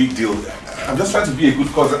not a big deal. I'm just trying to be a good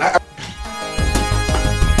cousin.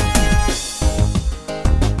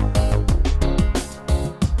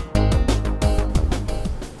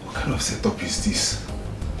 What kind of setup is this?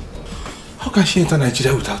 How can she enter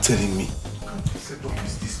Nigeria without telling me? What kind of setup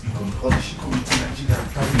is this? Because how did she come into Nigeria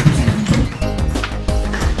and tell me?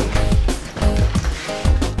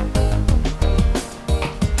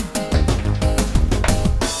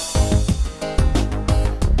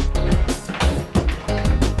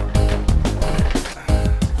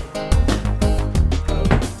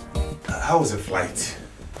 How was the flight?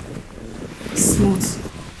 Smooth.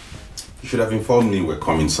 You should have informed me you were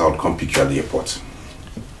coming, so I'll come pick you at the airport.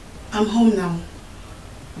 I'm home now.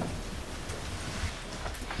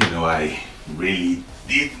 You know, I really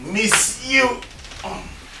did miss you.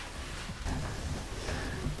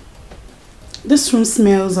 This room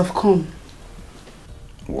smells of corn.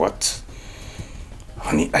 What?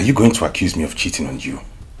 Honey, are you going to accuse me of cheating on you?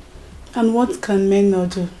 And what can men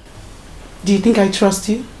not do? Do you think I trust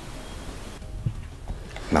you?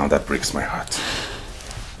 Now that breaks my heart.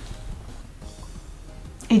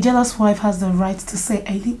 A jealous wife has the right to say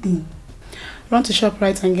anything. Run to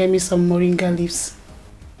ShopRite and get me some moringa leaves.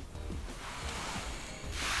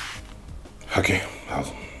 Okay,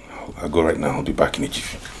 I'll go right now. I'll be back in a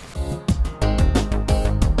jiffy.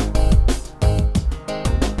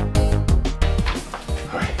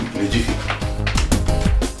 Alright, in a jiffy.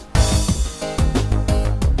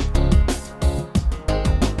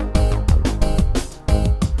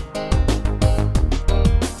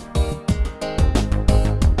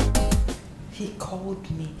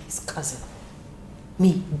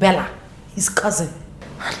 Me, Bella, his cousin.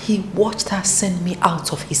 And he watched her send me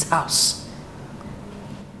out of his house.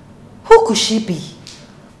 Who could she be?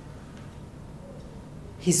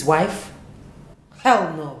 His wife?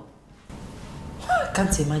 Hell no. I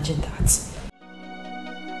can't imagine that.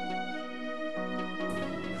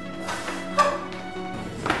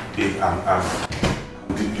 Babe,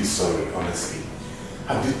 I'm deeply sorry, honestly.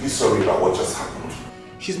 I'm deeply sorry about what just happened.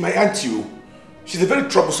 She's my auntie, you. She's a very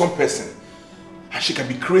troublesome person. And she can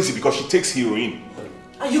be crazy because she takes heroin.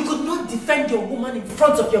 And you could not defend your woman in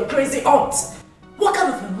front of your crazy aunt. What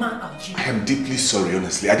kind of a man are you? I am deeply sorry,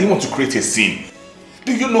 honestly. I didn't want to create a scene.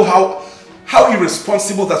 Do you know how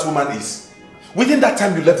irresponsible that woman is? Within that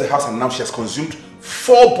time you left the house and now she has consumed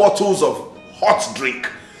 4 bottles of hot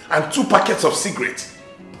drink and 2 packets of cigarettes.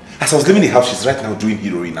 As I was leaving the house, she's right now doing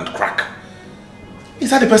heroin and crack. Is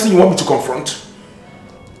that the person you want me to confront?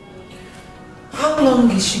 How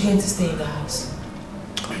long is she going to stay in the house?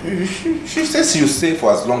 She says she'll stay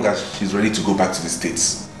for as long as she's ready to go back to the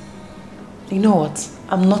States. You know what?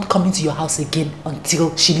 I'm not coming to your house again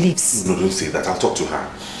until she leaves. No, don't say that. I'll talk to her.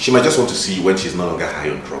 She might just want to see you when she's no longer high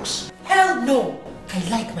on drugs. Hell no! I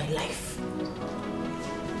like my life.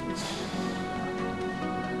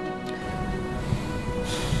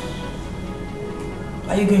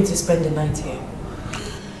 Are you going to spend the night here?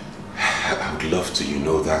 I would love to, you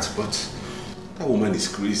know that, but that woman is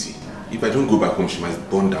crazy. If I don't go back home, she might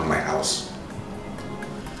burn down my house.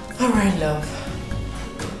 Alright, love.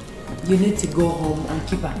 You need to go home and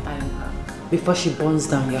keep an eye on her before she burns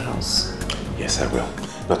down your house. Yes, I will.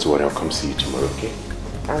 Not to worry, I'll come see you tomorrow, okay?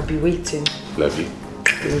 I'll be waiting. Love you.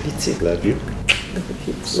 Love you too. Love you.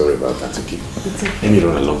 Sorry about that, okay? Let me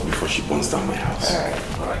run along before she burns down my house.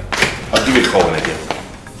 Alright. Alright. I'll give you a call when I get home.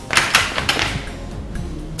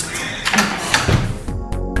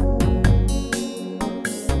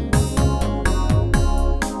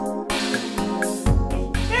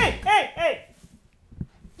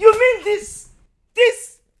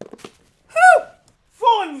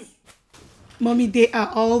 Mommy, they are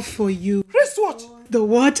all for you. Wristwatch? The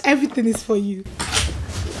watch, everything is for you.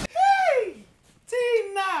 Hey!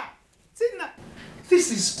 Tina!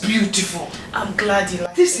 This is beautiful. I'm glad you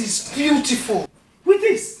like This is beautiful. With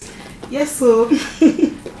this? Yes, so.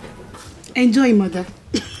 Enjoy, mother.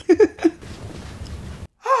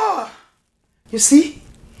 You see?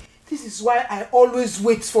 This is why I always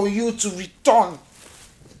wait for you to return.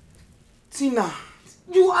 Tina,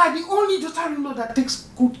 you are the only daughter-in-law that takes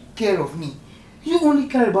good care of me. You only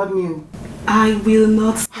care about me. I will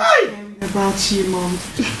not stop caring about you, Mom.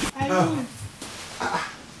 I will.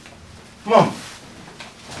 Mom,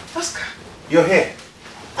 Oscar, you're here.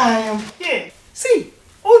 I am here. See,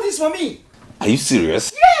 all this for me. Are you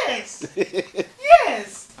serious? Yes!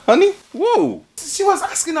 Yes! Honey, whoa. She was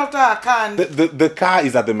asking after her car and... The car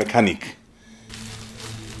is at the mechanic.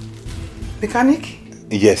 Mechanic?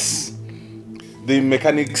 Yes. The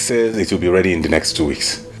mechanic says it will be ready in the next 2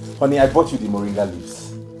 weeks. Honey, I bought you the moringa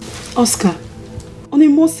leaves. Oscar, on a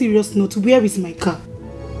more serious note, where is my car?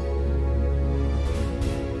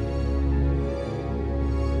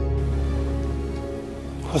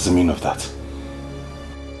 What's the meaning of that?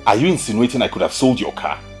 Are you insinuating I could have sold your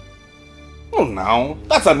car? Oh, now,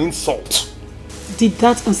 that's an insult. Did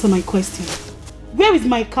that answer my question? Where is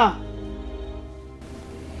my car?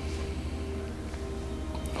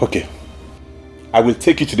 Okay. I will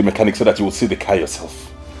take you to the mechanic so that you will see the car yourself.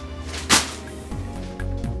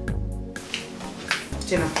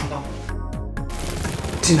 Tina, calm down.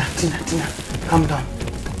 Tina, calm down.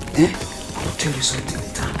 Eh? I will tell you something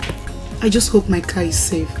later. I just hope my car is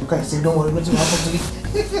safe. Okay, say don't worry, nothing will happen to me.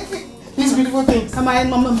 These beautiful things.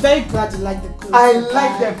 I'm very glad you like the clothes. I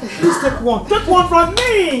like them. Please take one. Take one from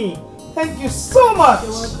me. Thank you so much.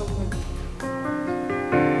 You're welcome.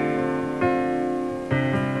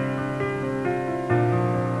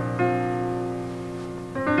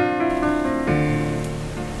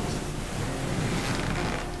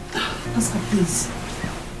 Oscar, please.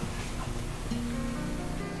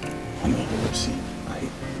 Honey, see,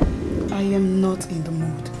 I am not in the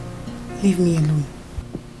mood. Leave me alone.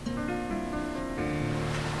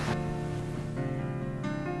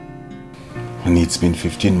 Honey, it's been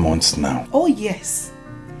 15 months now. Oh yes,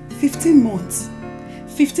 15 months.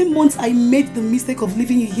 15 months I made the mistake of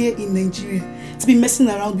leaving you here in Nigeria to be messing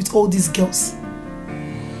around with all these girls.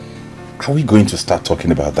 Are we going to start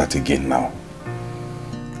talking about that again now?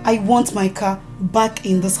 I want my car back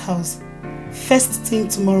in this house. First thing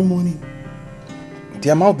tomorrow morning. The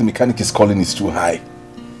amount the mechanic is calling is too high.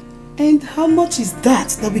 And how much is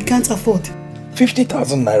that we can't afford?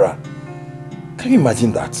 50,000 naira. Can you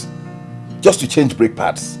imagine that? Just to change brake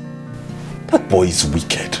pads. That boy is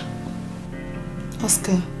wicked.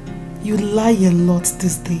 Oscar, you lie a lot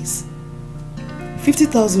these days.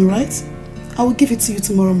 50,000, right? I will give it to you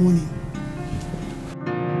tomorrow morning.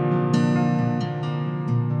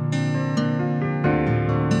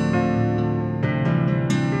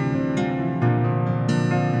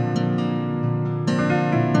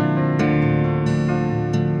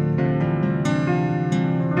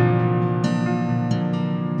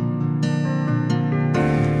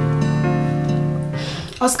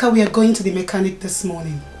 Oscar, we are going to the mechanic this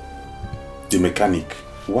morning. The mechanic?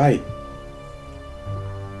 Why?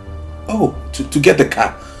 Oh, to get the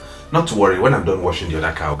car. Not to worry, when I'm done washing the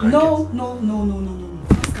other car, I'll go and get No.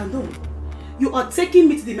 Oscar, no. You are taking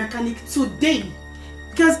me to the mechanic today.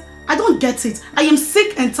 Because I don't get it. I am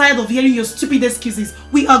sick and tired of hearing your stupid excuses.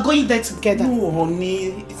 We are going there together. No,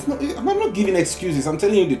 honey. I'm not giving excuses. I'm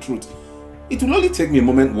telling you the truth. It will only take me a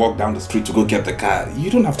moment walk down the street to go get the car.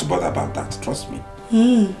 You don't have to bother about that. Trust me.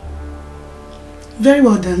 Very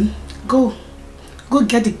well then. Go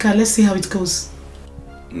get the car. Let's see how it goes.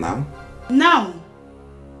 Now? Now!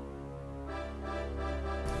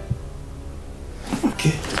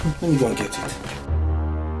 Okay, let me go and get it.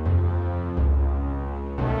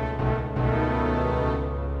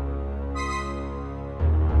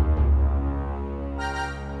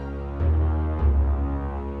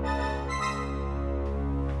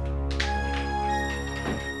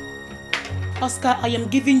 Oscar, I am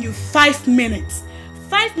giving you 5 minutes.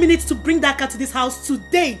 5 minutes to bring that car to this house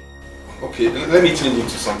today. Okay, let me change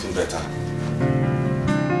into something better.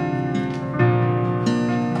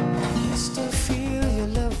 Used to feel your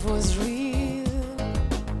love was real.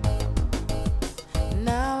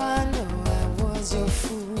 Now I know I was your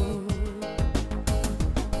fool.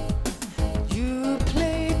 You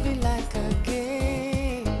played me like a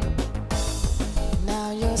game.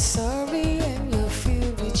 Now you're sorry and you're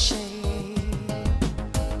filled with shame.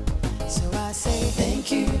 So I say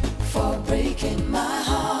thank you for breaking my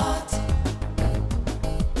heart.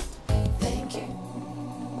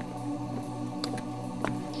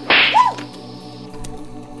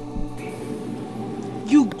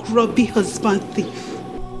 grubby husband thief.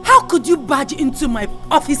 How could you barge into my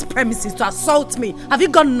office premises to assault me? Have you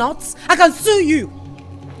gone nuts? I can sue you.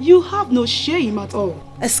 You have no shame at all.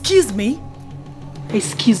 Excuse me?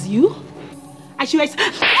 Excuse you? I should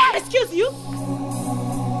excuse you?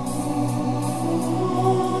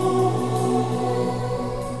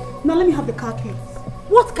 Now let me have the car keys.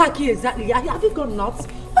 What car key exactly? Have you gone nuts?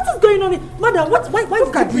 What is going on here? Madam, why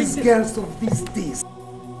Look at these girls of these days.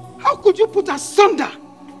 How could you put asunder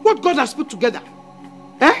what God has put together?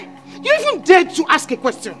 Eh? You even dared to ask a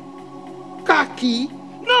question. Car key?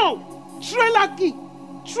 No! Trailer key!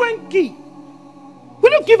 Train key!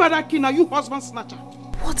 Will you give her that key now, you husband snatcher?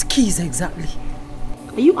 What keys exactly?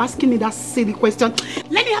 Are you asking me that silly question?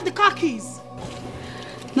 Let me have the car keys.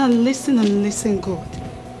 Now listen and listen, God.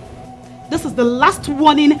 This is the last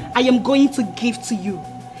warning I am going to give to you.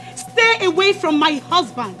 Stay away from my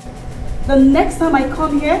husband. The next time I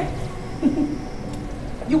come here,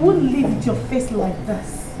 you won't leave with your face like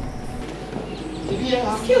this.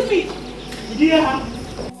 Yeah. Excuse me. Did you hear her?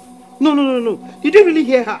 No. You didn't really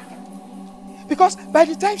hear her. Because by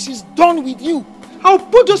the time she's done with you, I'll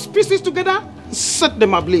put those pieces together and set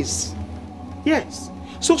them ablaze. Yes.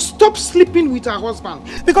 So stop sleeping with her husband.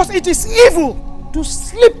 Because it is evil to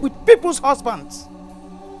sleep with people's husbands.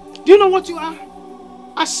 Do you know what you are?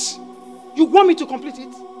 Ash, you want me to complete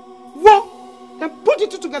it? Well, then put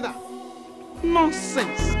it together.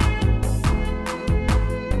 Nonsense.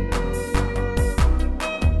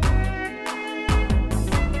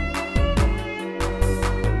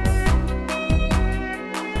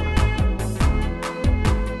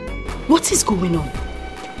 What is going on?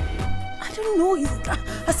 I don't know. It's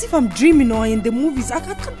as if I'm dreaming or in the movies. I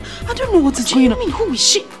don't know what is going on. What do you mean? Who is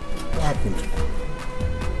she? What happened?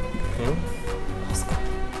 Oscar.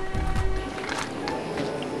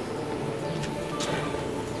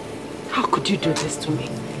 How could you do this to me?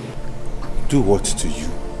 Do what to you?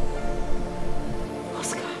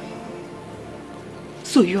 Oscar.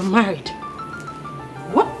 So you're married?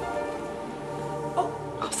 What? Oh,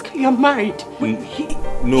 Oscar, you're married. Wait,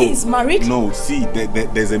 he's married? No, see,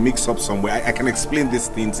 there's a mix-up somewhere. I can explain these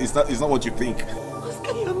things. It's not what you think.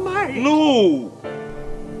 Oscar, you're married. No!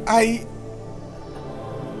 Let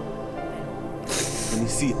me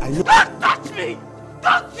see, I know. Don't touch me!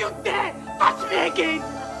 Don't you dare touch me again!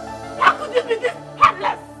 How could you be this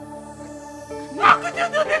heartless? How could you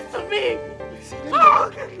do this to me? Oh,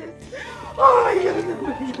 goodness. Oh, my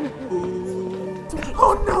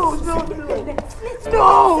goodness.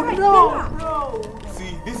 Oh, no.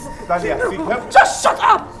 See, this, Dalia, see, Just shut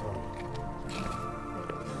up!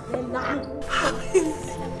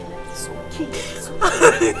 It's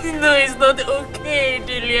okay. No, it's not okay,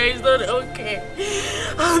 Delia. It's not okay.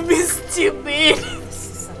 I've been stupid. This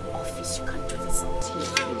is an office. You can't do this on TV.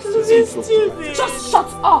 I've been stupid. Just shut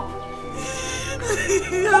up!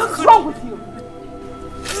 What's wrong with you?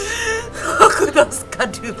 How could Oscar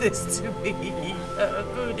do this to me? How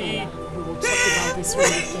could he? We will talk about this when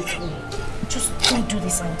we get home. Just don't do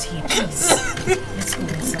this out here, please. Let's go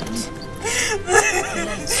inside.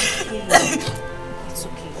 It's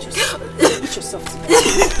okay. Just put yourself together.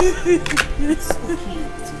 It's okay.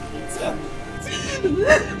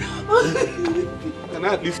 Can I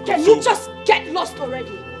at least Can you just get lost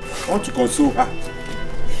already? I want to console her.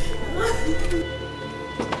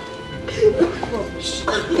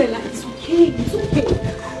 Bella, it's okay. It's okay.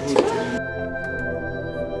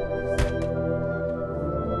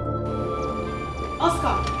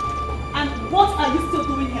 Oscar, and what are you still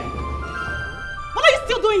doing here? What are you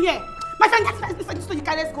still doing here? My friend, get into the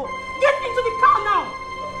car, let's go. Get into the car now.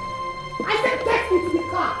 I said get into the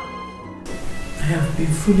car. I have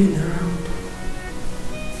been fooling around.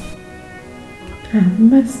 I have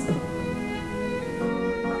messed up.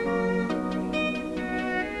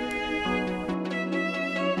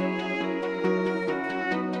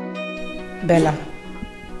 Bella,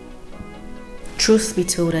 truth be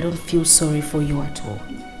told, I don't feel sorry for you at all.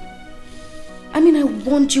 I mean, I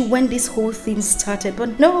warned you when this whole thing started,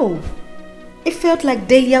 but no. It felt like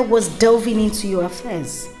Delia was delving into your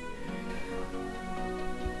affairs.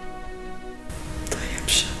 I am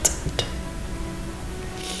shattered.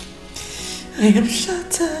 I am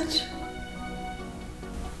shattered.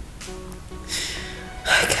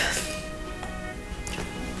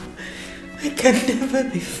 I can never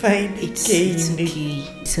be fine again. It's okay.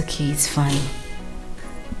 It's okay. It's fine.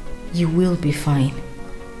 You will be fine.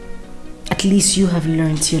 At least you have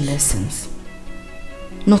learned your lessons.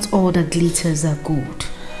 Not all that glitters are gold.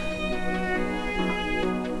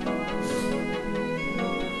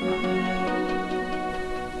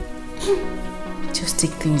 Just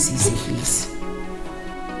take things easy, please.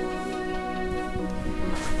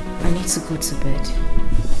 I need to go to bed.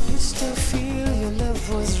 Used to feel your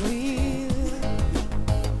love was real.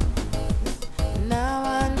 Now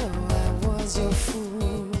I know I was your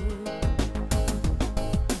fool.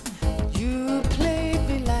 You played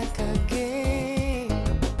me like a game.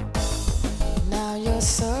 Now you're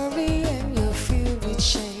sorry and you're filled with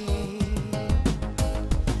shame.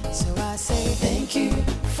 So I say thank you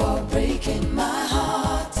for breaking my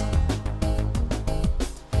heart.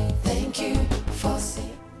 Thank you for saying.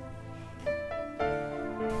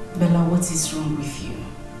 Bella, what is wrong with you?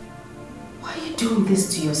 Why are you doing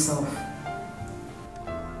this to yourself?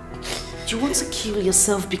 You want to kill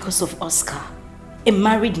yourself because of Oscar? A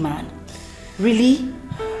married man? Really?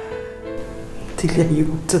 Dikeh, you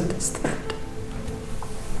won't understand.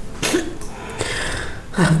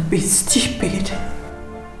 I've been stupid.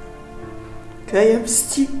 I am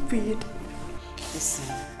stupid. Listen.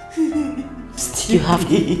 Stupid. You have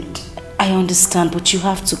to, I understand, but you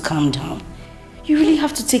have to calm down. You really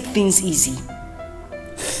have to take things easy.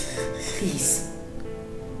 Please.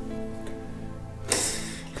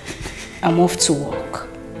 I'm off to work.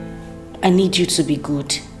 I need you to be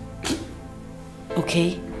good.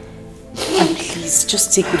 Okay? And please,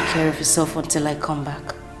 just take good care of yourself until I come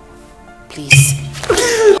back. Please.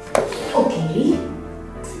 Okay.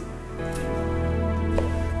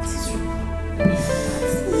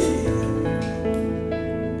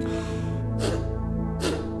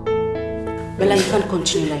 Bella, you can't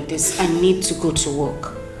continue like this. I need to go to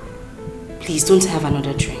work. Please, don't have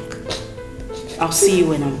another drink. I'll see you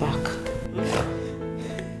when I'm back.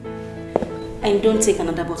 And don't take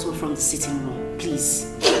another bottle from the sitting room, please.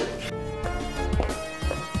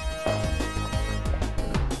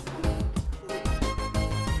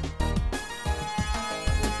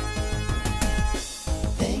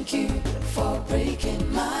 Thank you for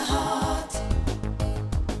breaking my heart.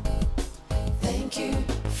 Thank you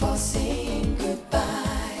for saying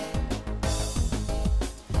goodbye.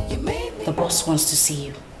 You made me. The boss wants to see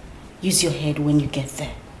you. Use your head when you get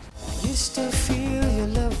there. I used to feel your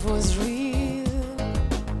love was real.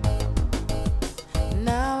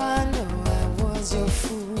 Now I know I was your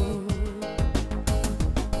fool.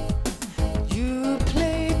 You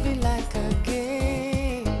played me like a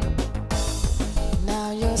game.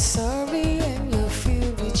 Now you're sorry and you're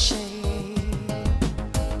filled with shame.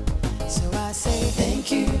 So I say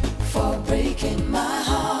thank you for breaking my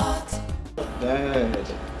heart. Dad,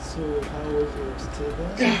 so how was your stay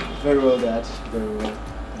there? Very well, Dad. Very well.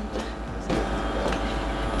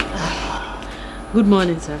 Good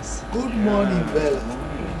morning, sirs. Good morning, Bella.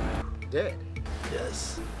 Dad?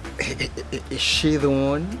 Yes. Is she the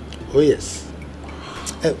one? Oh, yes.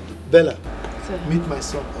 Bella, Sir. meet my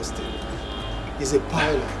son, Austin. He's a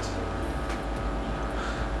pilot.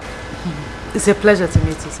 It's a pleasure to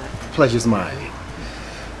meet you, sir. Pleasure's mine.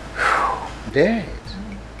 Dad,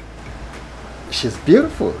 she's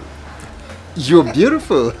beautiful. You're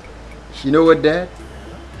beautiful. You know what, Dad?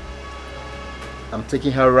 I'm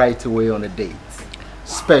taking her right away on a date.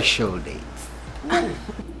 Special date.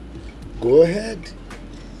 Go ahead.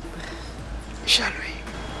 Shall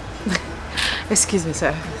we? Excuse me,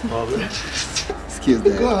 sir. Excuse me.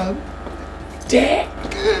 Go on. Dad.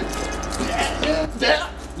 Dad.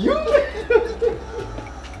 You.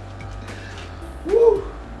 Woo.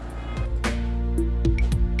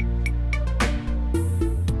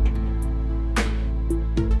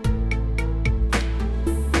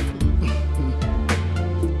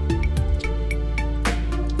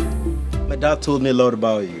 My dad told me a lot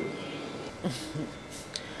about you.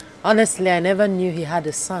 Honestly, I never knew he had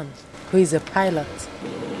a son who is a pilot.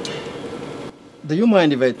 Do you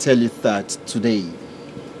mind if I tell you that today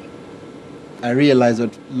I realize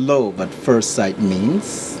what love at first sight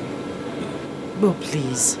means? Oh,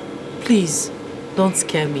 please. Please, don't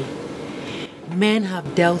scare me. Men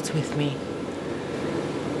have dealt with me.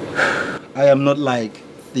 I am not like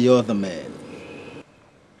the other men.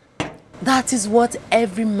 That is what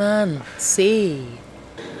every man say.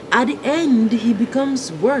 At the end, he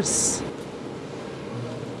becomes worse.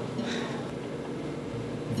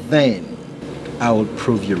 Then I will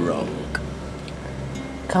prove you wrong.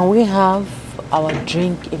 Can we have our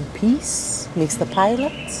drink in peace, Mr.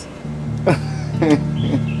 Pilot?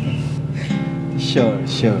 Sure.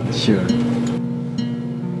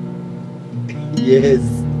 Yes.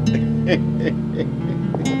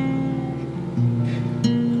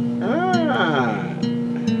 Ah.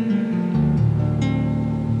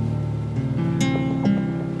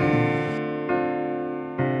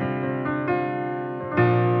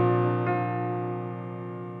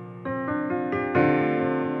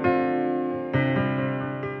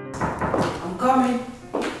 I'm coming.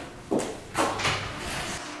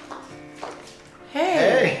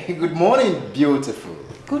 Good morning, beautiful.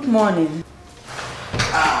 Good morning.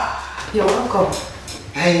 You're welcome.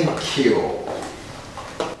 Thank you.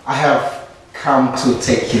 I have come to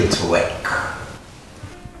take you to work.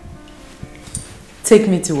 Take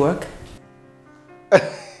me to work?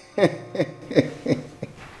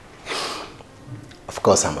 Of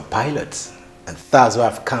course, I'm a pilot, and that's why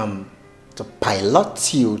I've come to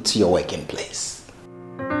pilot you to your working place.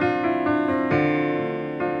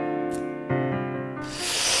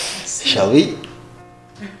 Shall we?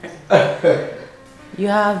 You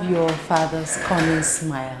have your father's cunning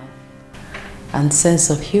smile and sense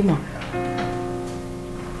of humor.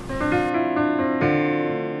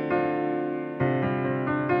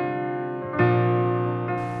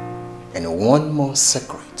 And one more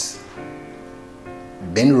secret.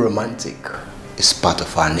 Being romantic is part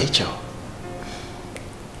of our nature.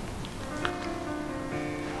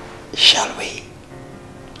 Shall we?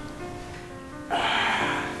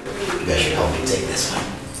 You guys should help me take this one.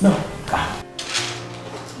 No. Come.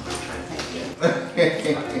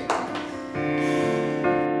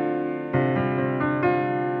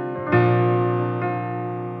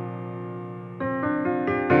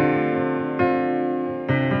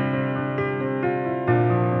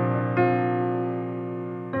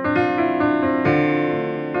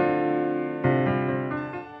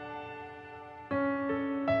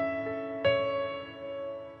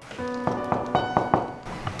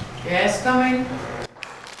 Yes, coming.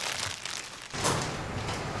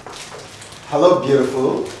 Hello,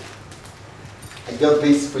 beautiful. I got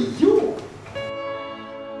this for you.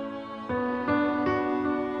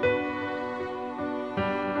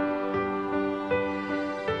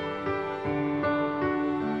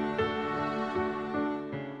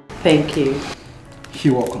 Thank you.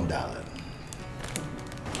 You're welcome, darling.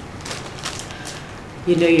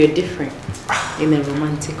 You know you're different in a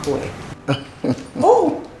romantic way.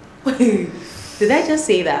 Oh! Did I just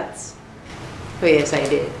say that? Oh yes, I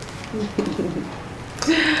did.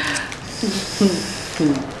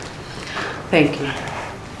 Thank you.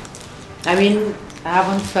 I mean, I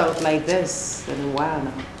haven't felt like this in a while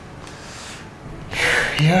now.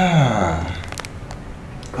 Yeah.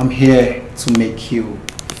 I'm here to make you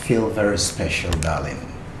feel very special,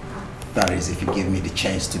 darling. That is, if you give me the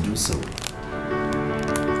chance to do so.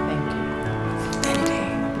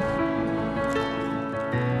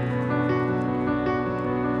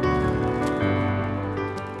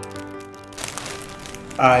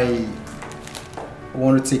 I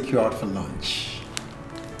want to take you out for lunch.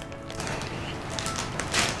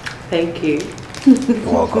 Thank you. You're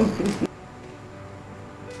welcome.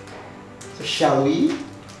 So shall we?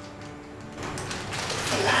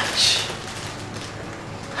 For lunch.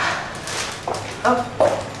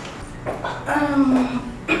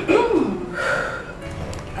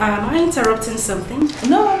 Am I interrupting something?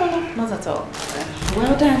 No, not at all.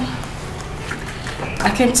 Well done.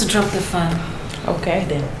 I came to drop the fan. Okay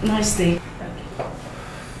then. Nice day.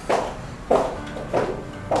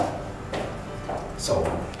 So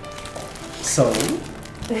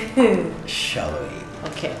shall we?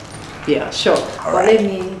 Okay. Yeah, sure. But right. let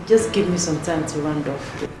me just give me some time to round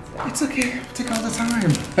off. It's okay. Take all the time.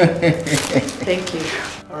 Thank you.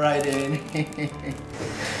 All right then.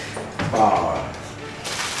 Wow.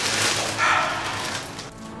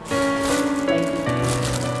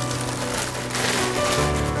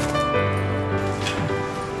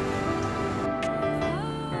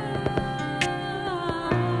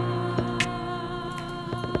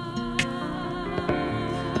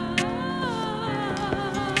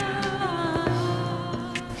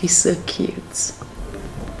 He's so cute.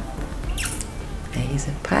 And he's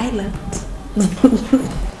a pilot.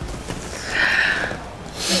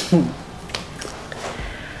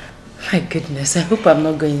 My goodness, I hope I'm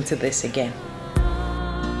not going to this again.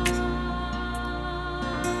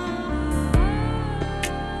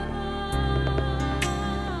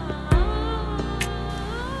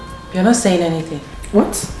 You're not saying anything.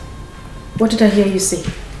 What? What did I hear you say?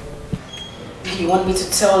 You want me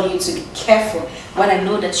to tell you to be careful when I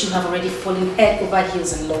know that you have already fallen head over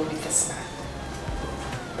heels in love with this man?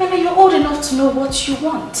 Bella, you're old enough to know what you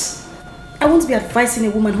want. I won't be advising a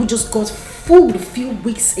woman who just got fooled a few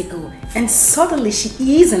weeks ago and suddenly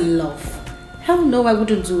she is in love. Hell no, I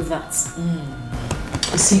wouldn't do that.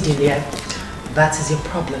 You see, Delia, that is your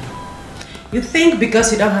problem. You think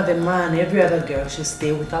because you don't have a man, every other girl should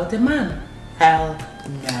stay without a man. Hell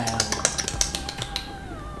no.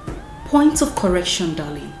 Point of correction,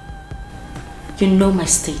 darling. You know my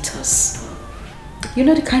status. You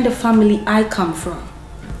know the kind of family I come from.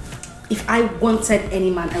 If I wanted any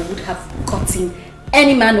man, I would have gotten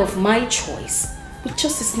any man of my choice with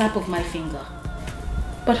just a snap of my finger.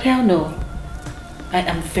 But hell no. I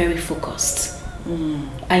am very focused.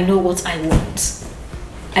 I know what I want.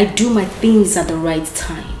 I do my things at the right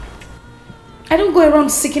time. I don't go around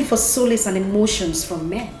seeking for solace and emotions from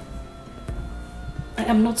men. I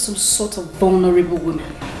am not some sort of vulnerable woman.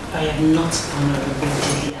 I am not vulnerable,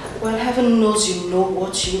 Delia. Well, heaven knows you know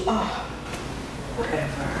what you are.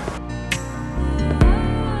 Whatever.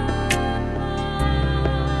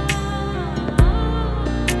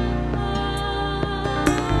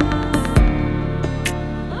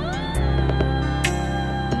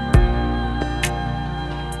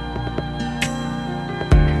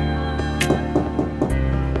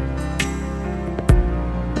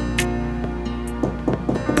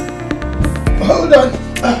 Hold on.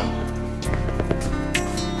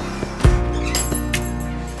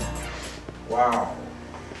 Wow.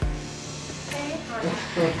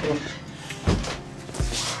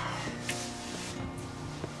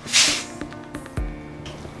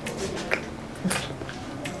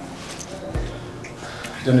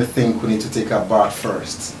 Don't you think we need to take a bath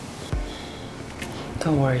first?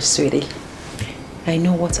 Don't worry, sweetie. I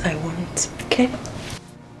know what I want, okay?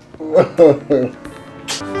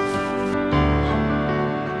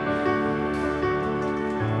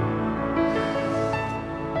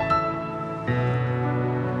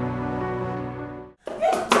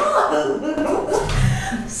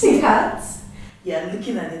 Sweetheart, you're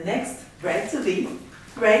looking at the next bride to be,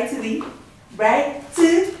 bride to be, bride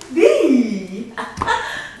to be.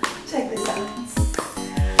 Check this out.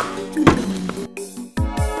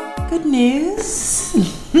 Good news.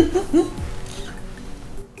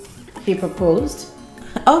 He proposed?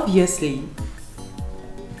 Obviously.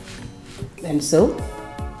 And so?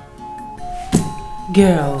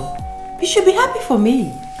 Girl, you should be happy for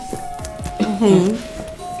me.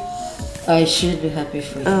 I should be happy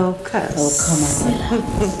for you. Oh, cuz. Oh, come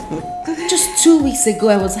on, Ella. Just 2 weeks ago,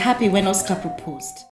 I was happy when Oscar proposed.